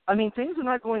 I mean, things are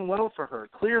not going well for her,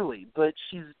 clearly, but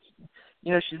she's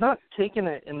not taking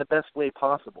it in the best way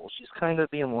possible. She's kind of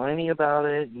being whiny about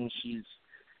it, and she's,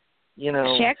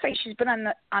 She acts like she's been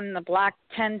on the block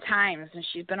 10 times, and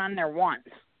she's been on there once.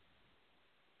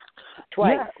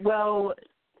 Twice. Yeah, well,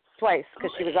 twice,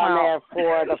 because she was on there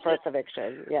for the first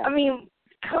eviction. Yeah. I mean,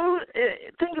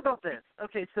 think about this.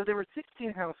 Okay, so there were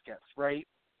 16 house guests, right?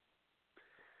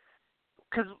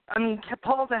 Because,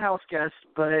 Paul's a house guest,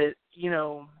 but,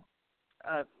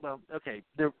 okay,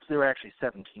 there were actually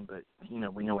 17, but, we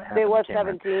know what happened. There was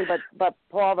 17, but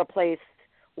Paul replaced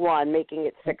one, making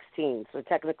it 16. So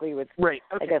technically, it's right.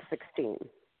 Okay. I guess 16.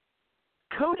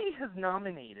 Cody has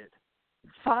nominated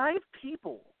 5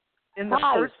 people in the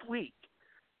first week.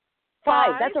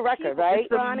 5. That's a record, people. Right, It's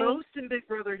the Ronnie? most in Big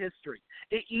Brother history.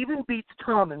 It even beats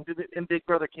Tom in Big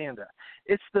Brother Canada.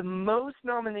 It's the most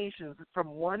nominations from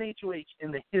one HOH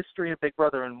in the history of Big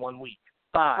Brother in 1 week.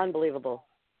 5. Unbelievable.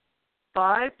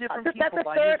 5 different people. That's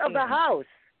a third of the house.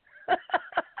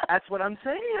 That's what I'm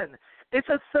saying. It's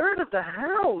a third of the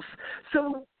house.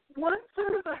 So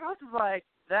 1/3 of the house is like,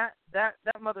 that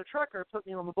mother trucker put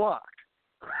me on the block.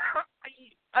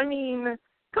 I mean,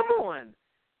 come on.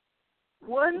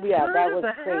 1/3 of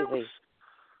the crazy. house.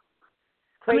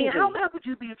 Crazy. I mean, how mad would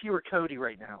you be if you were Cody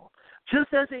right now?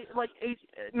 Just as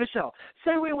Michelle,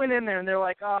 say we went in there and they're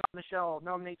like, Michelle,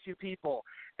 nominate 2 people.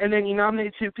 And then you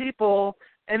nominate 2 people,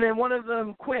 and then one of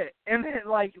them quit. And then,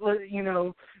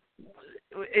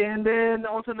 and then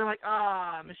all of a sudden they're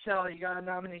like, Michelle, you got to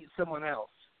nominate someone else.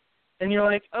 And you're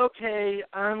like, okay,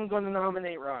 I'm going to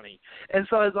nominate Ronnie. And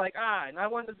so I was like, and I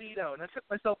won the veto. And I took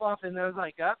myself off, and I was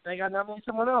like, I got to nominate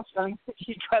someone else. And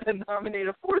you got to nominate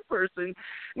a 4th person.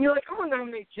 And you're like, I'm going to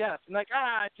nominate Jeff. And like,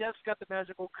 Jeff's got the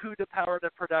magical coup de power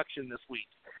to production this week.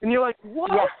 And you're like,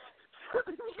 what? Yes.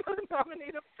 You got to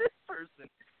nominate a 5th person.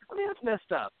 I mean, that's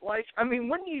messed up. Like, I mean,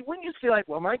 when you feel like,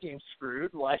 well, my game's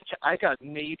screwed, like, I got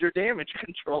major damage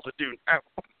control to do now.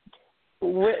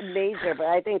 Major, but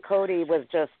I think Cody was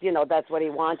just, that's what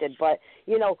he wanted. But,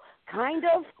 kind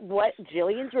of what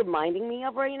Jillian's reminding me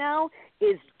of right now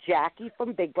is Jackie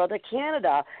from Big Brother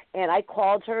Canada, and I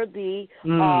called her the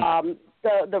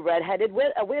redheaded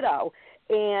widow,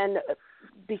 and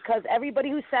because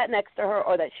everybody who sat next to her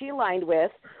or that she aligned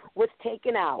with was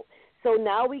taken out. So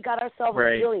now we got ourselves a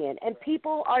Jillian, and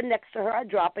people are next to her are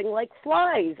dropping like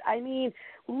flies. I mean,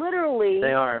 literally,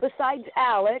 they are. Besides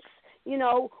Alex,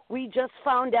 we just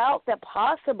found out that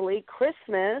possibly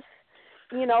Christmas,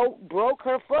 broke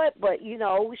her foot, but,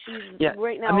 she's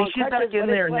right now. I mean, she's crutches, back in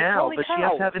there now, but cow. she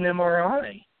has to have an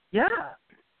MRI. Yeah.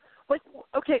 Like,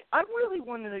 okay, I really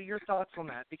want to know your thoughts on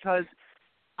that, because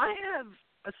I have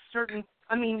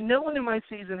no one in my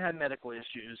season had medical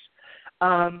issues.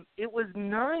 It was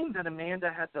 9 that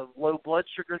Amanda had the low blood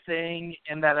sugar thing,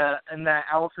 and that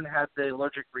Allison had the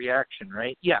allergic reaction,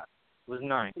 right? Yeah, it was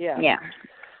 9. Yeah.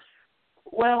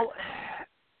 Well,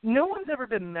 no one's ever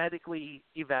been medically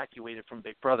evacuated from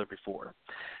Big Brother before.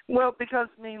 Well, because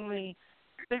mainly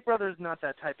Big Brother is not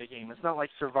that type of game. It's not like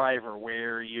Survivor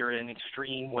where you're in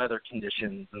extreme weather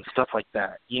conditions and stuff like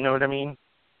that. You know what I mean?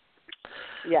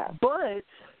 Yeah. But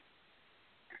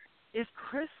if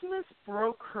Christmas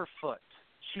broke her foot,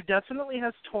 she definitely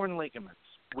has torn ligaments.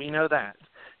 We know that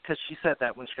because she said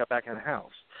that when she got back in the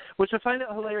house, which I find it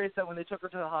hilarious that when they took her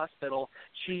to the hospital,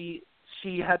 she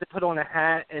had to put on a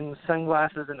hat and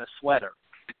sunglasses and a sweater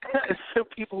so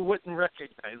people wouldn't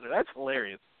recognize her. That's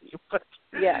hilarious. But,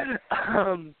 yeah.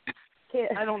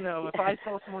 I don't know. If I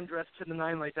saw someone dressed to the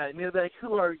 9 like that, I'd be like,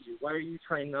 who are you? Why are you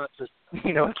trying not to,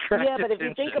 attract Yeah, but attention?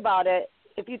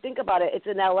 if you think about it, it's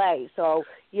in L.A., so,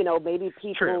 maybe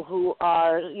people True. who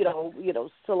are,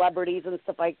 celebrities and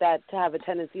stuff like that to have a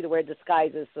tendency to wear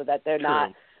disguises so that they're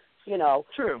not,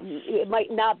 True. It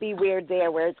might not be weird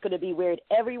there where it's going to be weird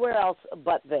everywhere else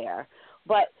but there.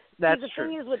 But That's the true.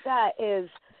 thing is with that is,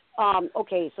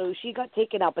 okay, so she got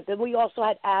taken out, but then we also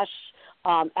had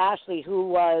Ashley, who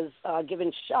was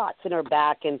given shots in her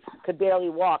back and could barely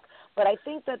walk. But I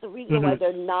think that the reason why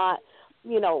they're not,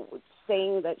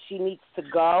 saying that she needs to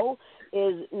go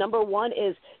is, number one,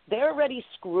 is they're already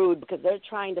screwed because they're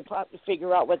trying to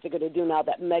figure out what they're going to do now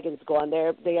that Megan's gone.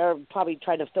 They are probably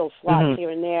trying to fill slots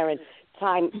here and there and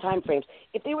time frames.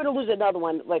 If they were to lose another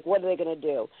one, like, what are they going to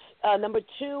do? Number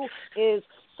 2 is,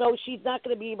 so she's not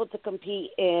going to be able to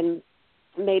compete in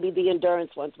maybe the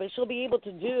endurance ones, but she'll be able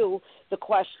to do the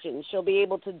questions. She'll be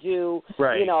able to do,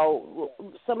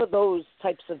 some of those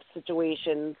types of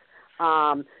situations.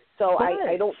 So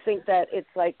I don't think that it's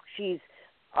like she's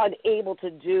unable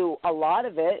to do a lot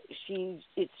of it.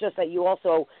 It's just that you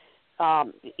also,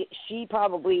 she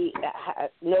probably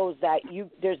knows that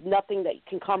there's nothing that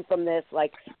can come from this,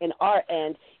 like in our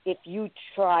end, if you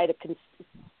try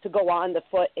to go on the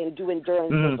foot and do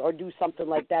endurances or do something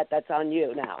like that, that's on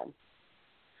you now.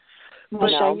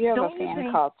 Michelle, you have don't a fan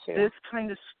think call too. This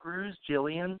kind of screws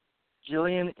Jillian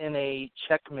in a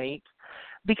checkmate.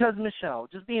 Because, Michelle,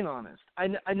 just being honest,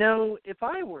 I know if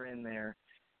I were in there,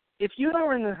 if you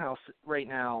were in the house right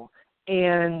now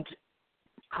and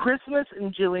Christmas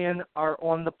and Jillian are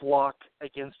on the block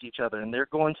against each other and they're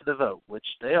going to the vote, which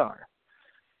they are,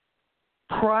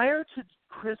 prior to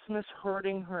Christmas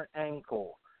hurting her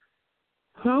ankle,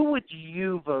 who would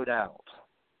you vote out?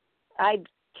 I'd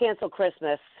cancel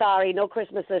Christmas. Sorry, no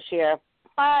Christmas this year.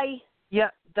 Bye. Yeah,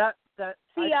 I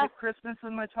ya. pick Christmas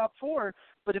in my top 4,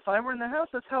 but if I were in the house,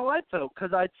 that's how I'd vote,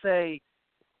 because I'd say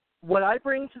what I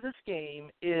bring to this game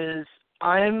is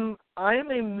I am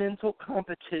a mental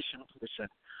competition person.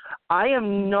 I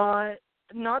am not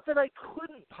that I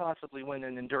couldn't possibly win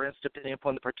an endurance depending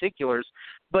upon the particulars,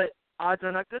 but odds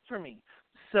are not good for me.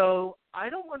 So I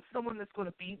don't want someone that's going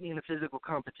to beat me in a physical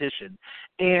competition.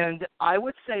 And I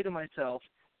would say to myself,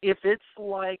 if it's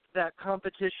like that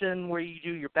competition where you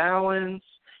do your balance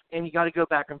and you got to go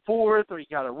back and forth, or you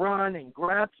got to run and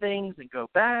grab things and go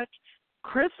back,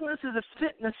 Christmas is a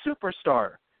fitness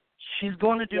superstar. She's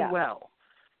going to do well.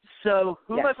 So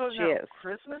who am I voting out?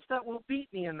 Christmas, that will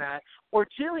beat me in that, or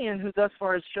Jillian, who thus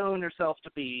far has shown herself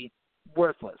to be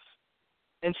worthless.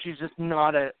 And she's just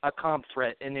not a comp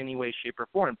threat in any way, shape, or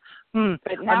form.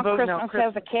 But now Christmas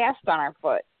has a cast on her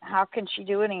foot. How can she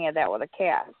do any of that with a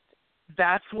cast?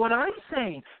 That's what I'm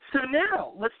saying. So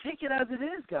now, let's take it as it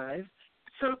is, guys.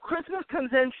 So Christmas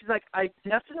comes in, she's like, I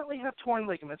definitely have torn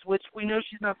ligaments, which we know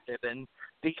she's not fibbing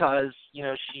because, you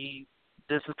know,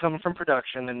 this is coming from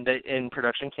production, and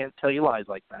production can't tell you lies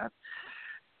like that.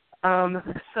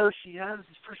 So she has,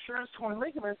 for sure, torn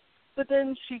ligaments, but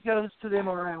then she goes to the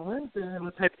MRI on Wednesday, and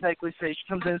let's hypothetically say she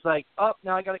comes in and is like, oh,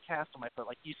 now I got a cast on my foot,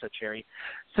 like you said, Cherry.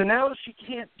 So now she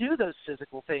can't do those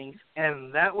physical things,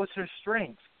 and that was her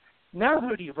strength. Now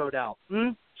who do you vote out?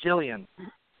 Jillian.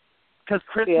 Because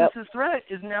Christmas's threat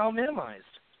is now minimized.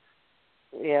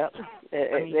 Yeah,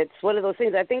 it's one of those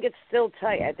things. I think it's still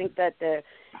tight. I think that the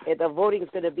voting is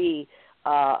going to be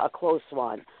a close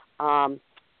one.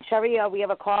 Sherry, we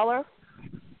have a caller?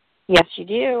 Yes, you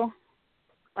do.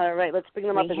 All right, let's bring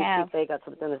them up and see if they got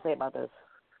something to say about this.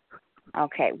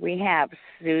 Okay, we have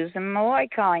Susan Malloy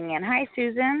calling in. Hi,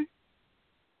 Susan.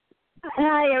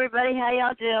 Hi, everybody. How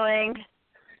y'all doing?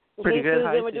 Pretty good. Susan,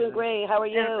 Hi, we're doing great. How are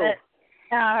you?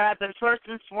 All right, but first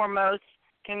and foremost,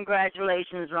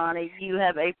 congratulations, Ronnie. You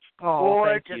have a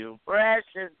gorgeous,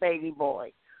 precious baby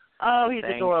boy. Oh, he's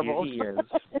adorable. You. He is.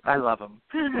 I love him.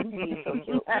 He's so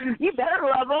cute. You better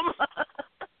love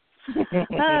him.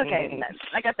 Okay,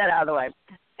 I got that out of the way.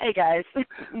 Hey, guys,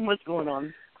 what's going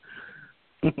on?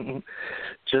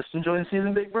 Just enjoying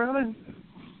season Big Brother.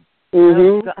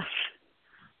 Oh, gosh.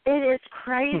 It is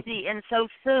crazy and so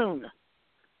soon.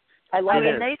 I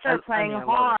mean, they start playing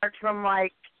hard from,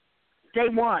 like, day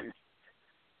one.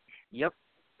 Yep.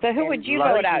 So who would you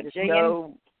vote out,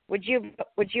 Jillian? Would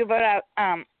you vote out,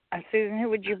 Susan, who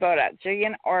would you vote out,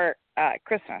 Jillian or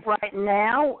Christmas? Right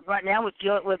now with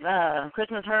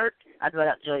Christmas hurt, I'd vote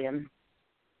out Jillian.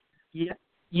 Yeah.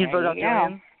 You'd vote out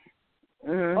Jillian?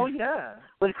 Mm-hmm. Oh, yeah.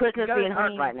 With Christmas being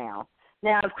hurt right now.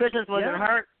 Now, if Christmas wasn't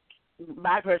hurt,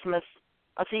 by Christmas,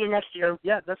 I'll see you next year.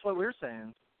 Yeah, that's what we're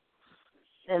saying.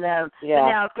 And but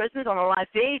now Christmas on the live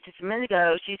feed just a minute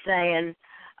ago, she's saying,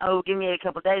 "Oh, give me a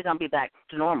couple of days, I'll be back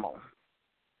to normal."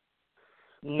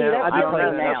 No, I don't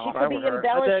know now. She could be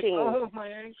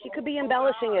embellishing. She could be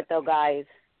embellishing it, though, guys.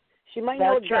 She might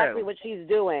know exactly what she's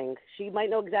doing. She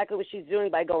might know exactly what she's doing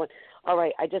by going, all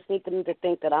right, I just need them to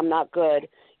think that I'm not good,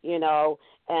 you know,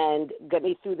 and get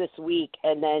me through this week,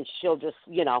 and then she'll just,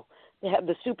 you know, have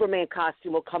the Superman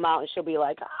costume will come out, and she'll be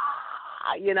like,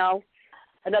 you know.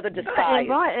 Another disguise.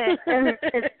 And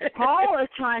Paul is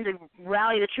trying to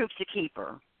rally the troops to keep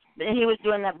her. And he was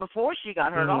doing that before she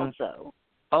got hurt also.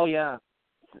 Oh, yeah.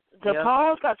 So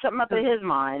Paul's got something up in his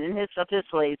mind and up his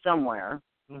sleeve somewhere.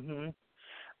 Mm-hmm.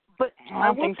 But I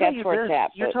don't think that's where it's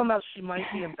at. You're talking about she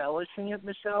might be embellishing it,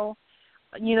 Michelle.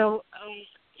 You know, I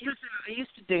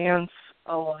used to dance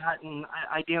a lot, and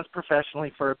I danced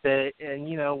professionally for a bit. And,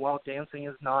 you know, while dancing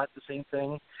is not the same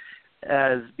thing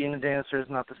as being a dancer, is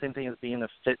not the same thing as being a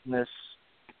fitness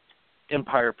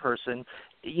empire person.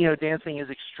 You know, dancing is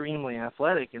extremely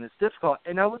athletic and it's difficult.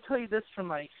 And I will tell you this from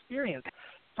my experience.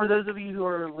 For those of you who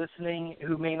are listening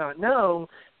who may not know,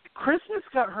 Christmas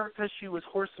got hurt because she was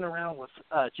horsing around with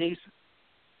Jason.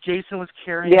 Jason was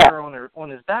carrying her on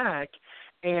his back,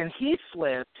 and he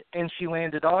slipped, and she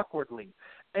landed awkwardly.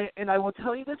 And I will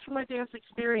tell you this from my dance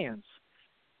experience.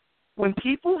 When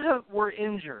people were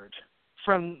injured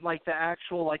from, like, the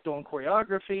actual, like, doing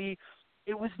choreography,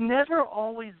 it was never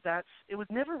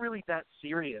really that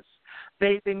serious.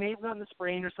 They may have gotten a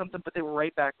sprain or something, but they were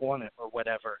right back on it or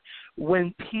whatever.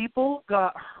 When people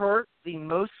got hurt the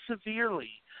most severely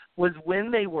was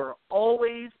when they were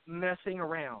always messing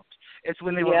around. It's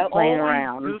when they were playing always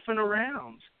around. goofing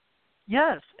around.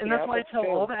 Yes, and that's why I tell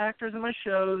all the actors in my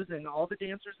shows and all the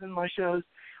dancers in my shows,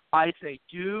 I say,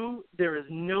 there is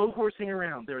no horsing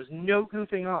around. There is no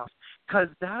goofing off, because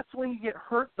that's when you get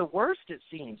hurt the worst, it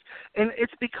seems. And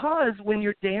it's because when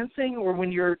you're dancing or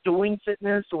when you're doing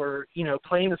fitness or, you know,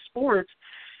 playing a sport,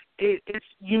 it's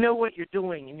you know what you're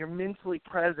doing and you're mentally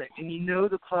present and you know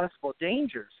the possible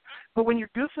dangers. But when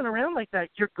you're goofing around like that,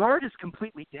 your guard is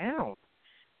completely down.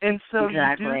 And so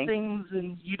Exactly. you do things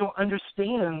and you don't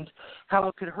understand how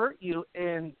it could hurt you.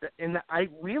 And I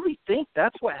really think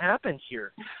that's what happened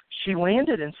here. She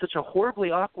landed in such a horribly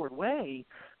awkward way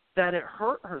that it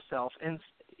hurt herself, and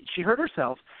she hurt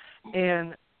herself.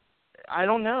 And I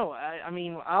don't know. I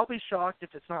mean, I'll be shocked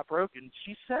if it's not broken.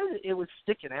 She said it was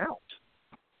sticking out.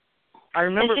 I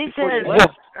remember she before said, you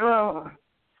left.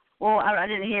 well, I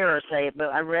didn't hear her say it, but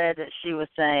I read that she was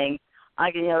saying,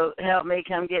 I can, help me,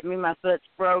 come get me, my foot's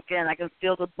broken, I can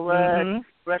feel the blood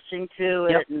rushing to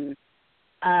it, and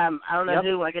I don't know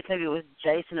who, I guess maybe it was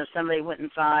Jason or somebody went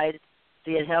inside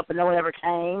to get help, and no one ever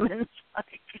came, and it's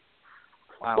like,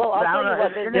 wow. Well, I'll tell you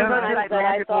what, there's times like that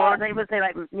I thought, they would say,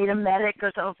 like, need a medic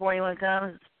or something before anyone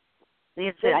comes.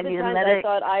 They'd say, I there's need a times medic. I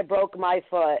thought I broke my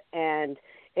foot, and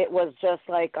it was just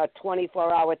like a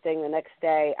 24-hour thing. The next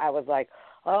day, I was like,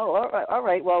 oh, all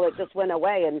right, well, it just went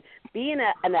away. And being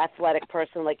an athletic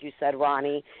person, like you said,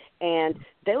 Ronnie, and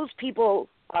those people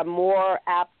are more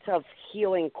apt of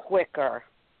healing quicker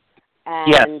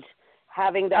and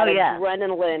having that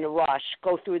adrenaline rush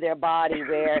go through their body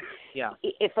where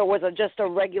if it was just a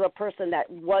regular person that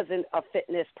wasn't a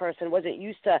fitness person, wasn't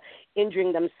used to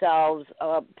injuring themselves,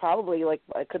 probably like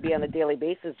it could be on a daily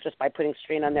basis just by putting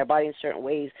strain on their body in certain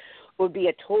ways, would be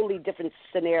a totally different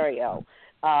scenario.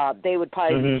 They would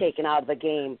probably be taken out of the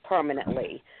game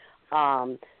permanently.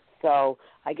 So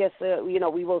I guess we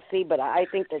will see, but I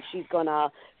think that she's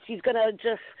gonna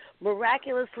just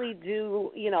miraculously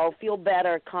feel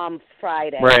better come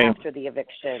Friday after the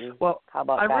eviction. Well, how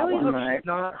about I that really one? hope she's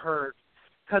not hurt,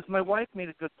 because my wife made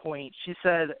a good point. She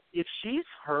said if she's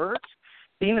hurt,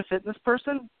 being a fitness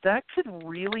person, that could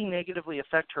really negatively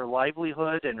affect her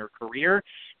livelihood and her career.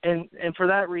 And for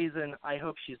that reason, I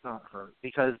hope she's not hurt,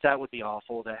 because that would be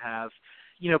awful to have,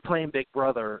 playing Big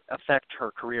Brother affect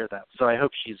her career. So I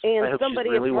hope she's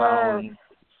really well. And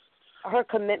her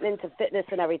commitment to fitness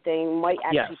and everything might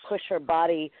actually push her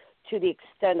body to the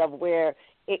extent of where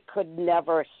it could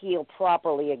never heal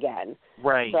properly again.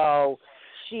 Right. So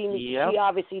she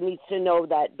obviously needs to know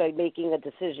that by making a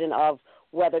decision of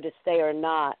whether to stay or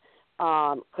not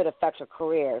could affect her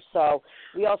career. So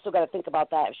we also got to think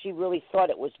about that. If she really thought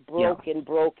it was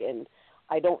broken,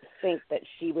 I don't think that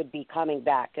she would be coming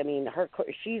back. I mean,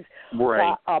 she's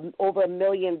got over 1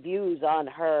 million views on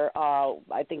her.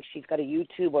 I think she's got a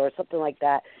YouTube or something like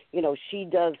that. She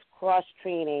does cross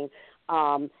training,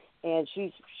 and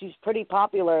she's pretty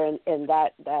popular in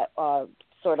that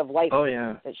sort of life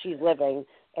that she's living,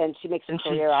 and she makes a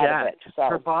career out of it. So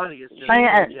her body is just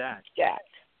jacked.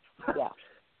 Yeah.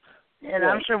 And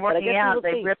I'm sure working out,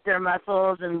 they rip their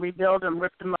muscles and rebuild them,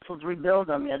 rip the muscles, rebuild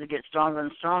them, to get stronger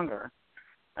and stronger.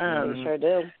 They sure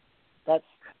do. That's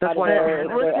why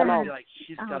I'm like,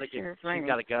 she's got to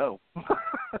go.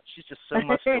 She's just so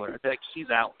muscular. Like, she's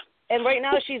out. And right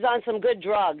now she's on some good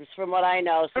drugs, from what I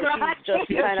know. So she's just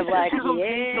kind of like, I'm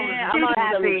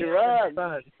on some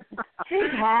drugs.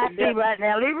 She's happy right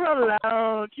now. Leave her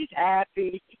alone. She's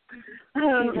happy. She's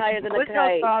higher than a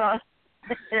kite.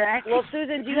 Well,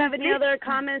 Susan, do you have any other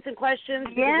comments and questions?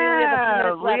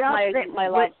 Yeah. We have my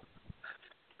love.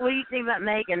 What do you think about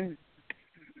Megan?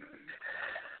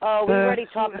 Oh, we already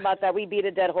talked about that. We beat a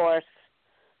dead horse.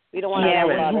 We don't want to know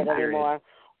about it anymore.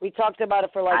 We talked about it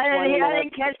for like 20 minutes. I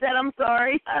didn't catch that. I'm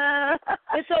sorry.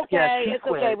 It's okay. It's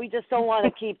okay. We just don't want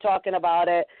to keep talking about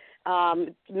it.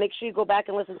 Make sure you go back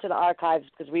and listen to the archives,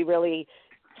 because we really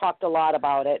talked a lot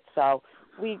about it. So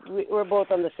we're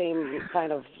both on the same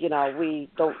kind of, we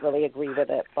don't really agree with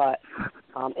it. But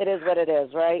it is what it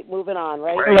is, right? Moving on,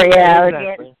 right? Yeah,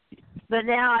 exactly. But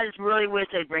now I just really wish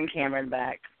they'd bring Cameron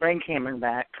back. He got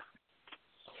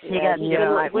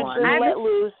right one. Let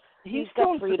loose. He's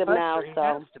got freedom now,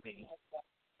 so.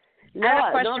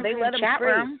 No, they let him free.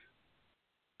 Room.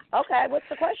 Okay, what's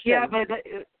the question? Yeah, but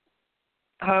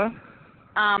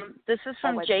this is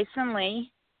from Jason Lee,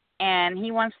 and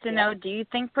he wants to know, do you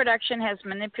think production has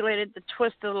manipulated the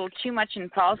twist a little too much in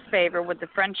Paul's favor with the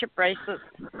friendship bracelet,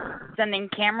 sending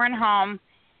Cameron home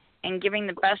and giving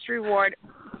the best reward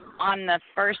on the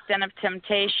first den of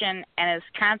temptation, and as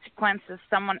consequences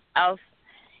someone else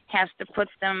has to put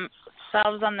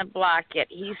themselves on the block, yet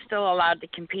he's still allowed to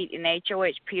compete in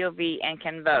HOH, POV, and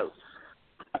can vote?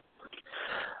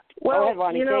 Well, ahead,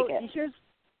 Ronnie,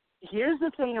 here's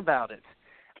the thing about it.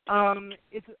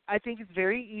 I think it's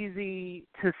very easy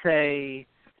to say,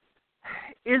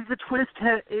 is the twist,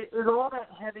 is all that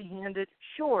heavy-handed?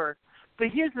 Sure, but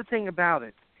here's the thing about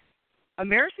it.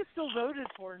 America still voted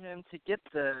for him to get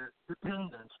the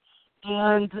pendant,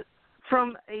 and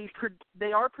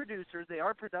they are producers, they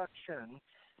are production.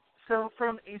 So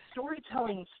from a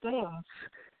storytelling stance,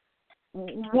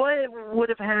 what would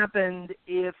have happened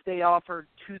if they offered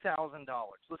 $2,000?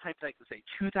 Let's hypothetically say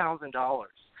 $2,000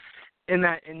 in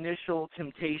that initial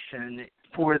temptation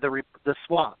for the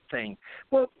swap thing.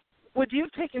 Well, would you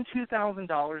have taken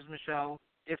 $2,000, Michelle,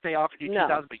 if they offered you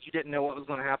 $2,000 but you didn't know what was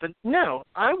going to happen? No,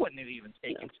 I wouldn't have even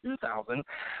taken $2,000.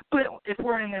 But if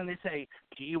we're in there and they say,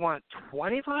 do you want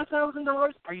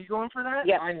 $25,000? Are you going for that?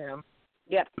 Yes. I am.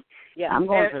 Yep. Yeah. I'm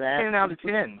going for that. 10 out of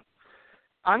 10.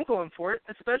 I'm going for it,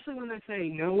 especially when they say,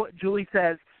 no, Julie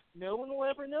says, no one will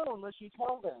ever know unless you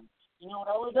tell them. You know what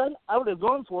I would have done? I would have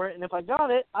gone for it, and if I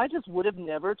got it, I just would have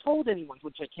never told anyone,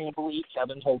 which I can't believe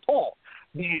Kevin told Paul.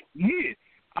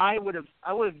 I would have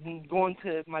gone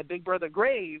to my big brother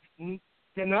grave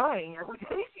denying ever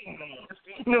taking this.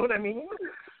 You know what I mean?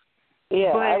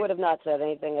 Yeah, but I would have not said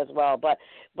anything as well. But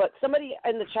somebody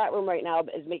in the chat room right now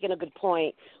is making a good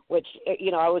point, which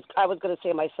I was going to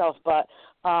say myself, but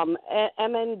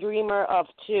MN Dreamer of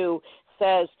 2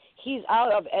 says he's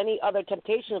out of any other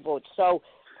temptation votes. So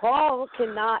Paul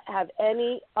cannot have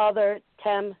any other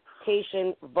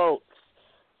temptation votes.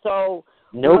 So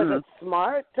was it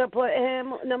smart to put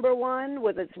him number 1?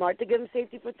 Was it smart to give him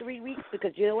safety for 3 weeks?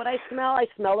 Because you know what I smell? I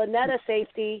smell a net of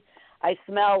safety. I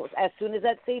smell as soon as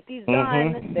that safety's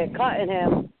done, they're cutting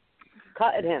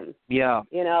him. Yeah.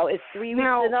 Is 3 weeks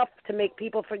enough to make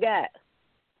people forget?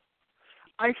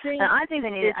 I think they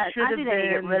need to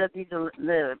get rid of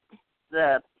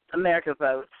the America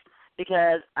votes,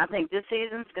 because I think this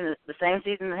season's the same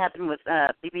season that happened with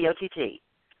BBOTT.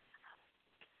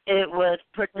 It was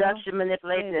production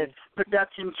manipulated.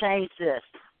 Production changed this.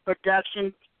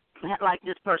 Production like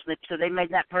this person, so they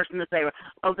made that person the favorite.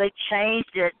 Oh, they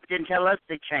changed it. Didn't tell us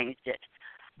they changed it.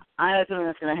 I don't think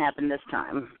that's going to happen this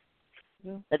time.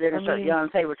 That they're going to start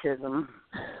yelling favoritism.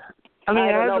 I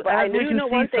don't know, but I do know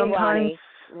one thing,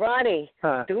 Ronnie,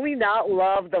 do we not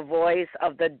love the voice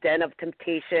of the Den of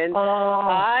Temptation?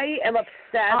 I am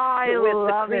obsessed with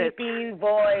the creepy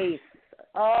voice.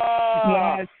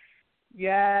 Oh.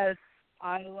 Yes,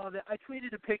 I love it. I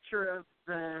tweeted a picture of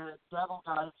the devil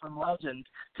guy from Legend,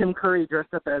 Tim Curry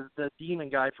dressed up as the demon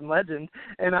guy from Legend,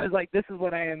 and I was like, this is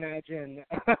what I imagine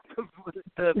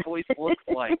the voice looks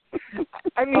like.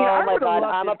 I mean, oh my God,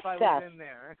 I'm obsessed. obsessed. If I was in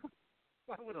there.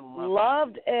 I would have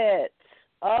loved it.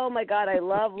 Oh my God, I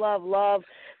love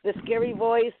the scary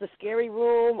voice, the scary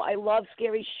room. I love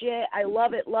scary shit. I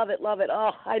love it.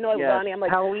 Oh, I know, yes. Ronnie. I'm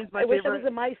like, Halloween's my I wish favorite. it was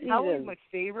in my season. Halloween's my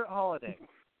favorite holiday.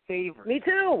 Me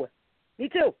too.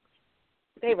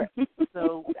 Favorite.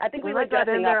 So I think we were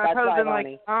dressing in there. up. That's I why, been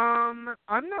Ronnie. like,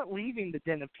 I'm not leaving the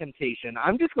Den of Temptation.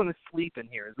 I'm just going to sleep in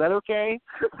here. Is that okay?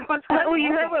 Well,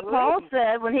 you heard what Paul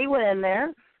said when he went in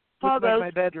there. Paul looks goes,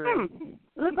 like my bedroom.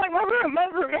 Looks like my room.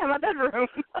 My bedroom.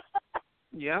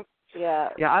 Yep. Yeah.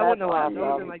 Yeah, I wouldn't have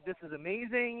awesome. been like, this is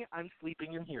amazing. I'm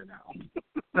sleeping in here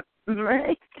now.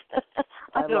 Right.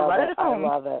 I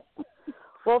love it.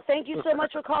 Well, thank you so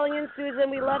much for calling in,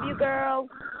 Susan. We love you, girl.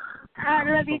 I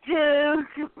love you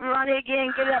too. Ronnie,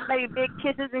 again, get up, baby. Big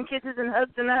kisses and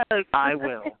hugs and hugs. I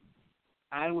will.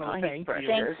 Thank you.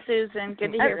 Thanks, Susan.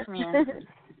 Good to hear from you.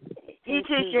 You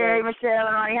too, Sherry, Michelle,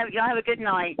 and Ronnie. Y'all have a good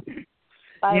night.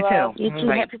 Bye, you love. too. You too.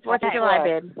 Happy 4th of July,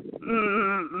 babe.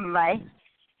 Bye.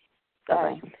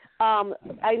 Bye.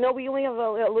 I know we only have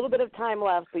a little bit of time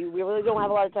left. We really don't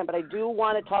have a lot of time, but I do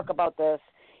want to talk about this,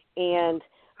 and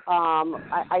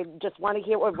I just want to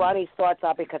hear what Ronnie's thoughts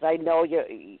are, because I know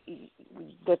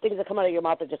the things that come out of your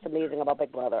mouth are just amazing about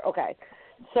Big Brother. Okay,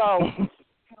 so,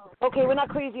 we're not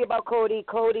crazy about Cody.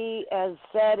 Cody has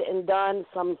said and done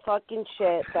some fucking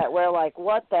shit that we're like,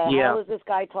 what the hell is this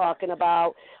guy talking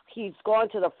about? He's gone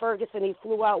to the Ferguson, he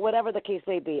flew out, whatever the case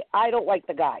may be. I don't like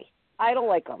the guy. I don't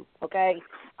like him, okay?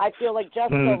 I feel like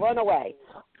Jessica, run away.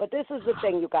 But this is the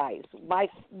thing, you guys.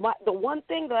 The one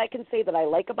thing that I can say that I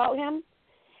like about him,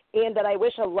 and that I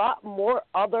wish a lot more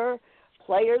other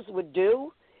players would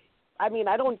do, I mean,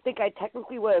 I don't think I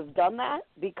technically would have done that,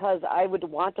 because I would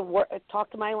want to talk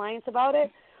to my alliance about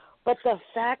it, but the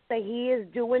fact that he is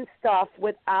doing stuff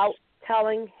without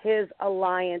telling his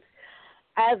alliance,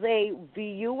 as a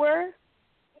viewer,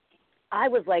 I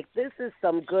was like, this is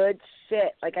some good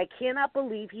shit. Like, I cannot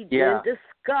believe he didn't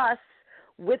discuss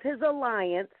with his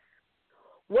alliance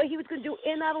what he was going to do,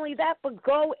 and not only that, but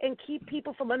go and keep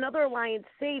people from another alliance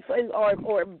safe,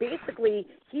 or basically,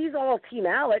 he's all Team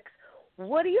Alex.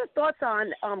 What are your thoughts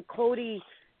on Cody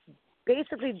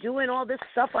basically doing all this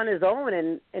stuff on his own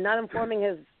and not informing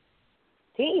his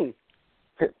team?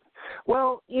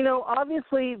 Well,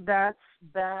 obviously that's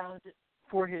bad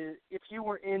for his. If you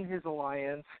were in his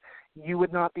alliance, you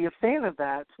would not be a fan of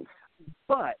that.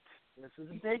 But, this is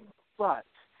a big but,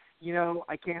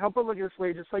 I can't help but look at this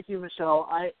way, just like you, Michelle.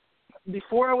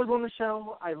 before I was on the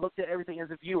show, I looked at everything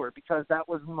as a viewer because that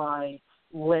was my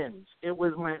lens. It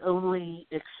was my only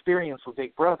experience with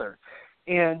Big Brother.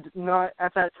 And not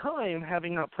at that time,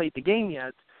 having not played the game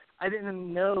yet, I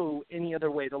didn't know any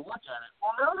other way to look at it.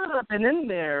 Well, now that I've been in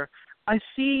there, I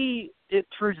see it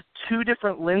through two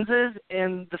different lenses,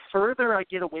 and the further I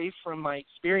get away from my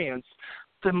experience,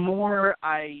 the more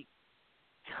I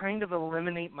kind of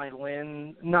eliminate my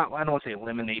lens. I don't want to say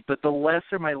eliminate, but the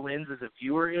lesser my lens as a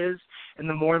viewer is, and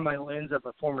the more my lens of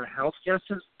a former house guest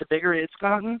is, the bigger it's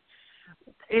gotten.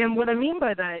 And what I mean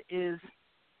by that is,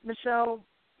 Michelle,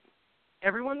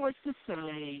 everyone likes to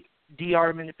say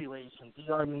DR manipulation,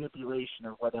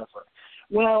 or whatever.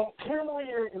 Well,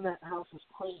 paranoia in that house is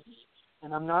crazy,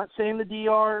 and I'm not saying the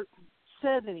DR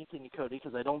said anything to Cody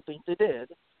because I don't think they did,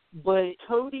 but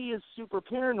Cody is super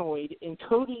paranoid, and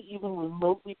Cody even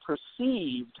remotely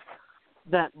perceived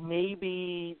that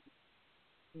maybe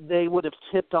they would have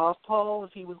tipped off Paul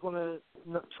if he was going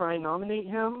to try and nominate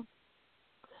him.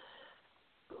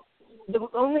 The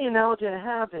only analogy I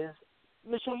have is,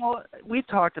 Michelle, we've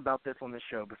talked about this on the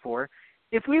show before.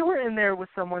 If we were in there with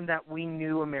someone that we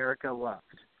knew America loved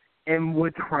and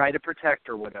would try to protect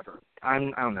or whatever, I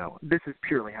don't know. This is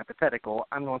purely hypothetical.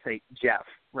 I'm going to say Jeff,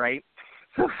 right?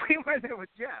 So if we were there with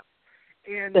Jeff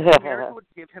and America would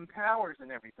give him powers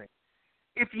and everything,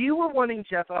 if you were wanting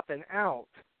Jeff up and out,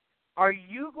 are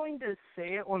you going to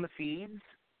say it on the feeds?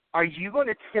 Are you going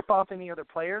to tip off any other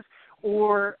players?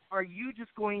 Or are you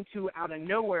just going to, out of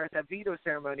nowhere at that veto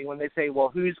ceremony, when they say, well,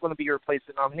 who's going to be your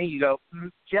replacement nominee, you go,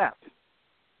 Jeff.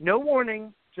 No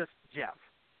warning, just Jeff.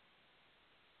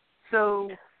 So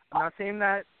I'm not saying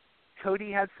that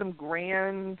Cody had some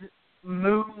grand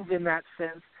move in that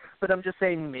sense, but I'm just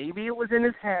saying maybe it was in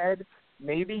his head.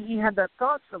 Maybe he had that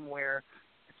thought somewhere.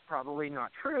 It's probably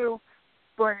not true.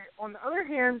 But on the other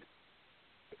hand,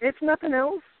 if nothing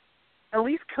else, at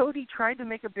least Cody tried to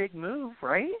make a big move,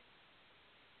 right?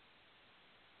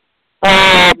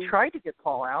 He tried to get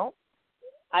Paul out.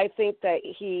 I think that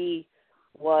he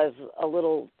was a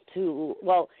little too,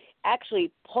 well,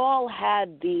 actually, Paul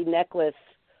had the necklace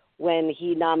when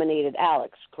he nominated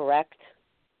Alex, correct?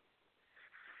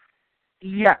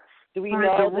 Yes. Do we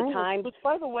know the time? But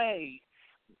by the way,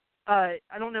 I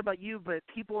don't know about you, but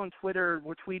people on Twitter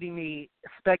were tweeting me,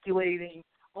 speculating,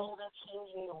 oh, they're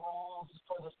changing the rules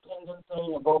for this pendant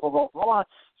thing, and blah, blah, blah, blah.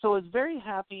 So I was very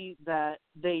happy that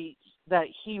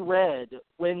he read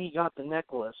when he got the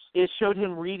necklace. It showed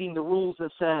him reading the rules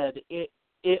that said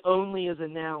it only is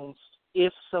announced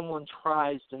if someone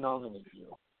tries to nominate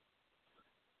you.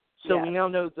 So we now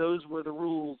know those were the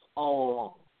rules all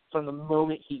along from the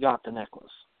moment he got the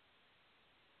necklace.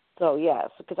 So, yes,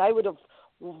 because I would have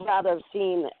rather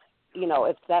seen,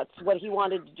 if that's what he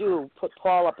wanted to do, put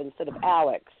Paul up instead of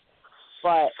Alex.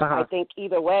 But I think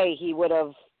either way he would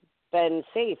have been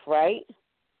safe, right?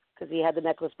 Because he had the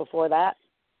necklace before that.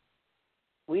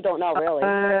 We don't know,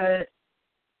 really.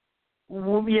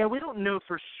 Well, yeah, we don't know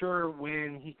for sure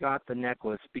when he got the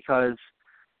necklace because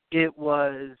it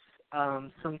was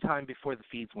sometime before the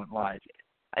feeds went live.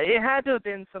 It had to have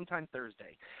been sometime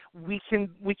Thursday. We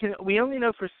only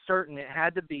know for certain it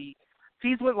had to be.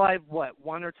 Feeds went live,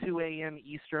 1 or 2 a.m.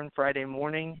 Eastern Friday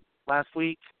morning last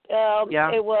week?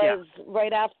 It was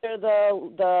right after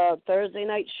the Thursday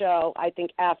night show, I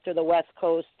think after the West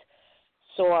Coast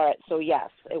saw it. So, yes,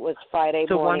 it was Friday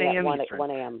morning at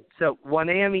 1 a.m. So 1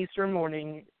 a.m.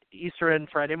 Eastern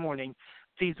Friday morning,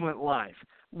 feeds went live.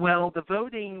 Well, the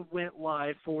voting went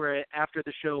live for it after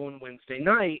the show on Wednesday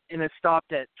night, and it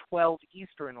stopped at 12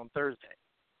 Eastern on Thursday.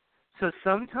 So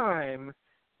sometime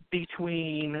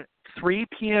between 3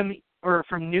 p.m. or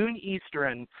from noon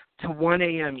Eastern to 1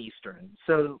 a.m. Eastern,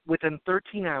 so within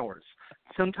 13 hours,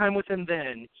 sometime within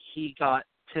then, he got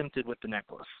tempted with the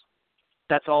necklace.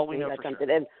 That's all we know for sure.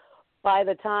 And by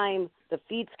the time the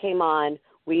feeds came on,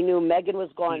 we knew Megan was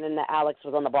gone and that Alex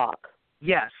was on the block.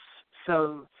 Yes.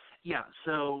 So,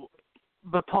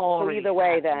 but Paul already either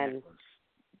way, had then, the necklace.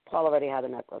 Paul already had a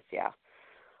necklace, yeah.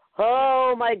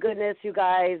 Oh, my goodness, you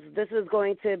guys. This is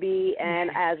going to be,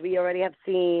 and as we already have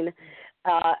seen,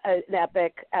 an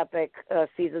epic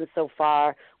season so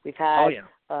far. We've had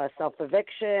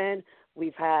self-eviction.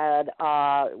 We have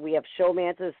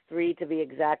Showmances 3 to be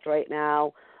exact right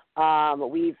now.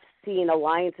 We've seen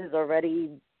alliances already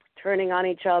turning on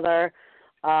each other.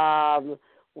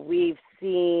 We've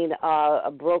seen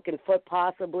a broken foot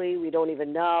possibly. We don't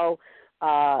even know.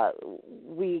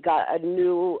 We got a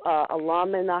new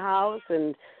alum in the house,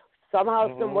 and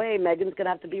somehow, some way, Megan's going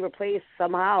to have to be replaced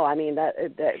somehow. I mean,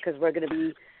 because we're going to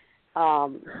be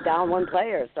down one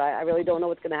player. So I really don't know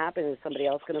what's going to happen. Is somebody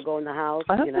else going to go in the house?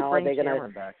 I hope they bring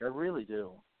Cameron back. I really do.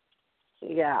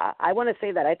 Yeah, I want to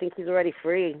say that. I think he's already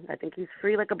free. I think he's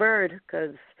free like a bird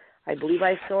because I believe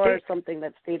I saw something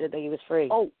that stated that he was free.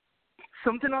 Oh,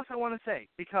 something else I want to say,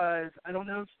 because I don't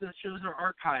know if the shows are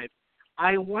archived.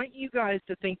 I want you guys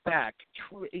to think back.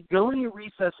 Go in your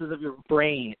recesses of your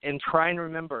brain and try and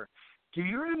remember. Do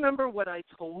you remember what I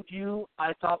told you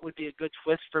I thought would be a good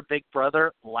twist for Big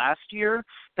Brother last year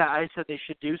that I said they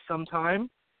should do sometime?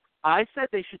 I said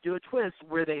they should do a twist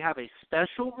where they have a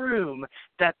special room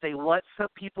that they let some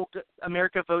people,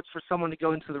 America votes for someone to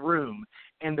go into the room,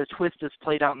 and the twist is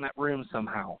played out in that room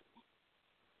somehow.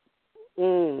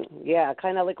 Yeah,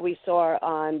 kind of like we saw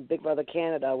on Big Brother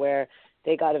Canada, where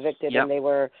they got evicted and they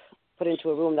were put into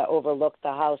a room that overlooked the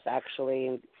house, actually,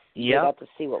 and they got to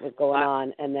see what was going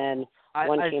on, and then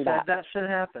one came back. I said that should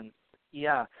happen.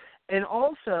 Yeah. And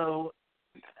also,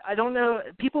 I don't know,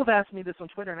 people have asked me this on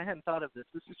Twitter, and I hadn't thought of this.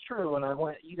 This is true, and I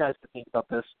want you guys to think about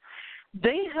this.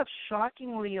 They have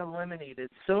shockingly eliminated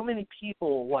so many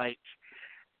people, like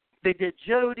they did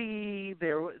Jody,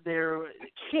 they're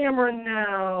Cameron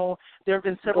now. There have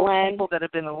been several people that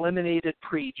have been eliminated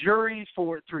pre-jury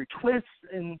through twists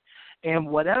and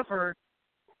whatever.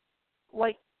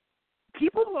 Like,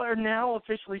 people are now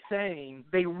officially saying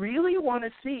they really want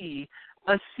to see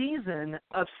a season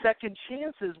of second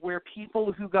chances where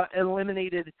people who got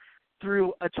eliminated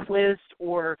through a twist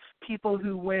or people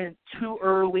who went too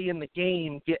early in the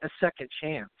game get a second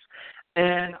chance.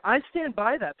 And I stand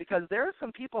by that because there are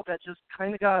some people that just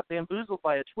kind of got bamboozled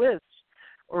by a twist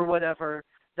or whatever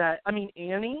that, I mean,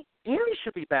 Annie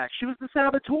should be back. She was the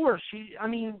saboteur.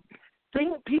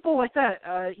 People like that,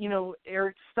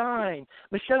 Eric Stein,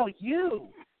 Michelle,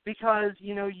 because,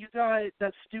 you got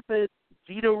that stupid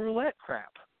veto roulette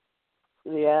crap.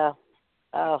 Yeah.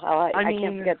 Oh, I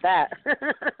can't forget that.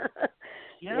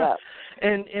 Yeah.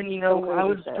 And I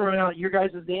was throwing out your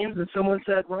guys' names, and someone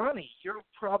said, Ronnie, you're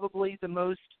probably the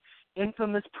most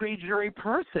infamous pre-jury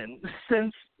person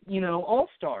since,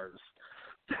 All-Stars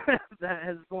that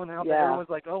has gone out there. Everyone's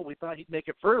like, oh, we thought he'd make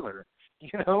it further,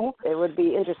 It would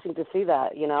be interesting to see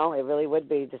that, it really would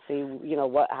be to see,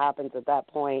 what happens at that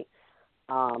point.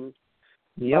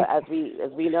 As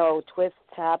we know, twists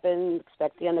happen,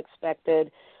 expect the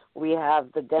unexpected. We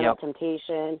have the den of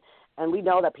temptation, and we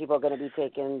know that people are going to be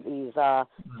taking these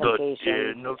temptations.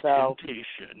 The den of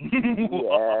temptation.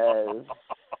 Yes.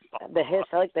 The hiss,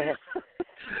 I like the hiss.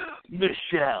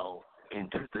 Michelle,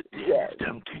 into the den of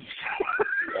temptation.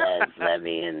 Yes, let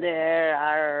me in there.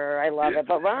 I love it.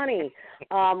 But Ronnie,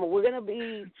 we're going to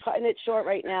be cutting it short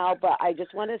right now, but I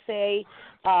just want to say,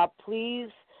 please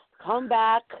come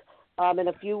back in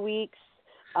a few weeks.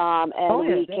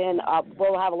 We can.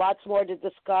 We'll have lots more to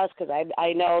discuss because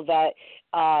I know that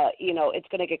it's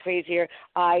going to get crazier.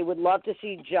 I would love to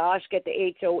see Josh get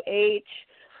the HOH. Please,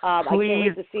 I can't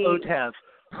wait to see. Otev,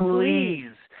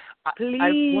 please. I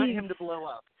want him to blow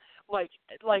up. Like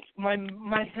my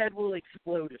head will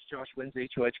explode if Josh wins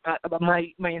HOH.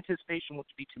 My anticipation will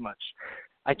be too much.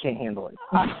 I can't handle it.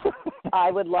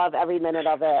 I would love every minute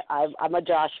of it. I'm a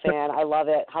Josh fan. I love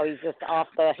it how he's just off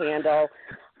the handle.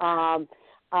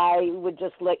 I would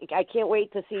just I can't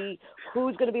wait to see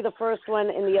who's going to be the first one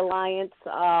in the alliance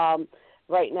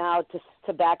right now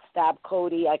to backstab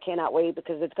Cody. I cannot wait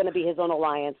because it's going to be his own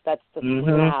alliance. That's going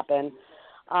to happen.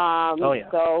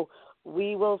 So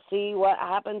we will see what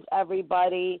happens,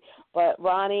 everybody. But,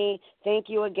 Ronnie, thank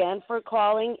you again for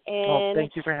calling in. Oh,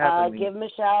 thank you for having me. Give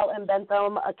Michelle and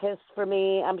Bentham a kiss for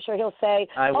me. I'm sure he'll say,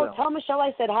 I will. Tell Michelle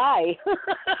I said hi.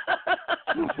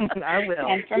 I will.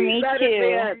 And for me,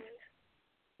 too.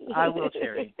 I will,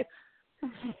 Terry.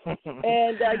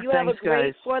 And you have a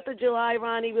great 4th of July,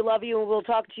 Ronnie. We love you, and we'll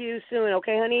talk to you soon.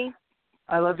 Okay, honey?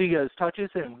 I love you guys. Talk to you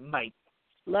soon. Bye.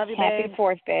 Love you, babe. Happy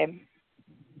 4th, babe.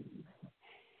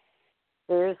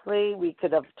 Seriously, we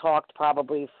could have talked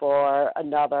probably for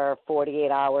another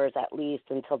 48 hours at least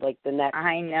until, the next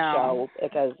show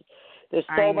because there's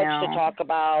so much to talk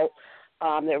about.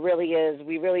 There really is.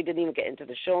 We really didn't even get into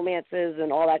the showmances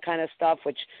and all that kind of stuff,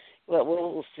 which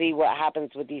we'll see what happens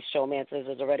with these showmances.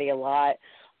 There's already a lot.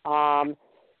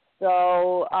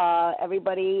 So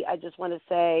everybody, I just want to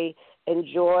say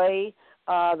enjoy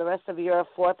the rest of your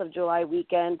 4th of July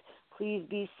weekend. Please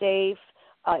be safe.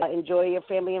 Enjoy your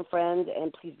family and friends,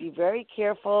 and please be very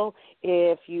careful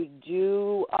if you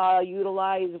do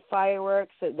utilize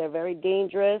fireworks. They're very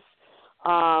dangerous.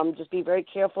 Just be very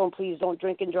careful, and please don't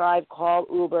drink and drive. Call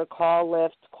Uber, call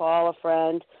Lyft, call a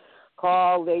friend.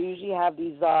 They usually have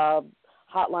these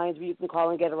hotlines where you can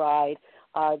call and get a ride.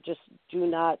 Just do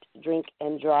not drink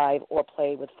and drive or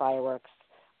play with fireworks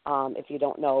if you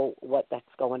don't know that's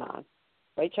going on.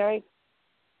 Right, Cherry?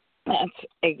 That's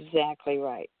exactly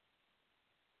right.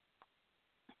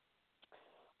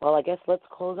 Well, I guess let's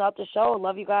close out the show.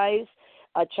 Love you guys.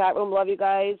 Chat room, love you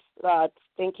guys.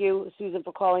 Thank you, Susan,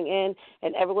 for calling in,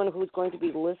 and everyone who's going to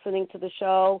be listening to the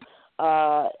show.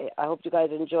 I hope you guys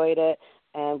enjoyed it,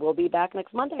 and we'll be back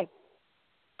next Monday.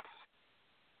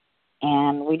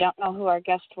 And we don't know who our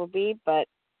guest will be, but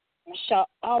Michelle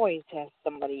always has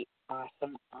somebody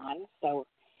awesome on. So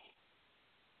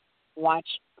watch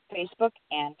Facebook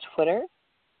and Twitter,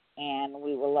 and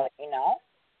we will let you know.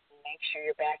 Make sure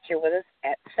you're back here with us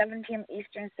at 7 p.m.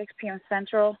 Eastern, 6 p.m.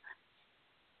 Central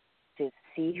to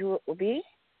see who it will be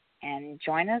and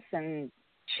join us and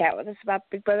chat with us about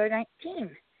Big Brother 19.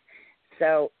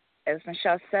 So, as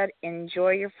Michelle said,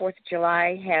 enjoy your 4th of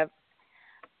July.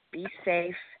 Be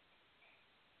safe,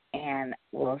 and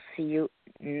we'll see you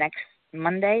next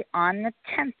Monday on the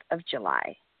 10th of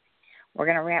July. We're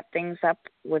going to wrap things up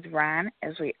with Ron,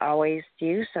 as we always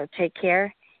do, so take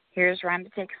care. Here's Ron to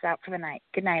take us out for the night.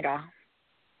 Good night, all.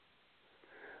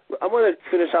 I want to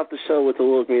finish off the show with a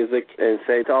little music and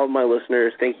say to all of my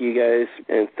listeners, thank you guys,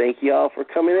 and thank you all for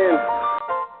coming in.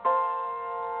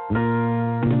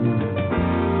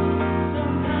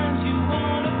 Sometimes you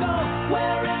want to go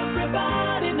where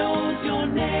everybody knows your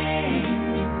name,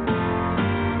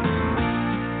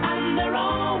 and they're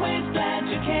always glad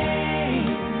you came.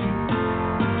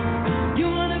 You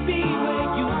want to be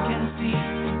where you can see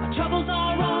our troubles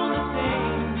are all the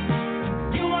same.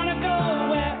 You want to go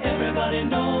where everybody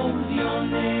knows your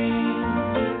name.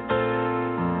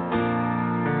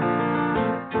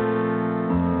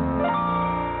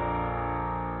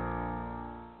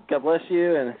 God bless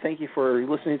you, and thank you for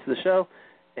listening to the show.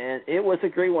 And it was a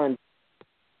great one.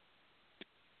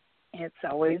 It's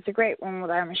always a great one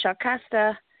with our Michelle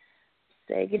Costa.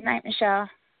 Say good night, Michelle.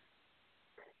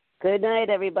 Good night,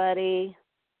 everybody.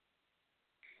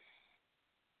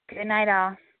 Good night,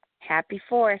 all. Happy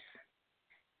 4th.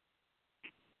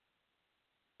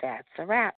 That's a wrap.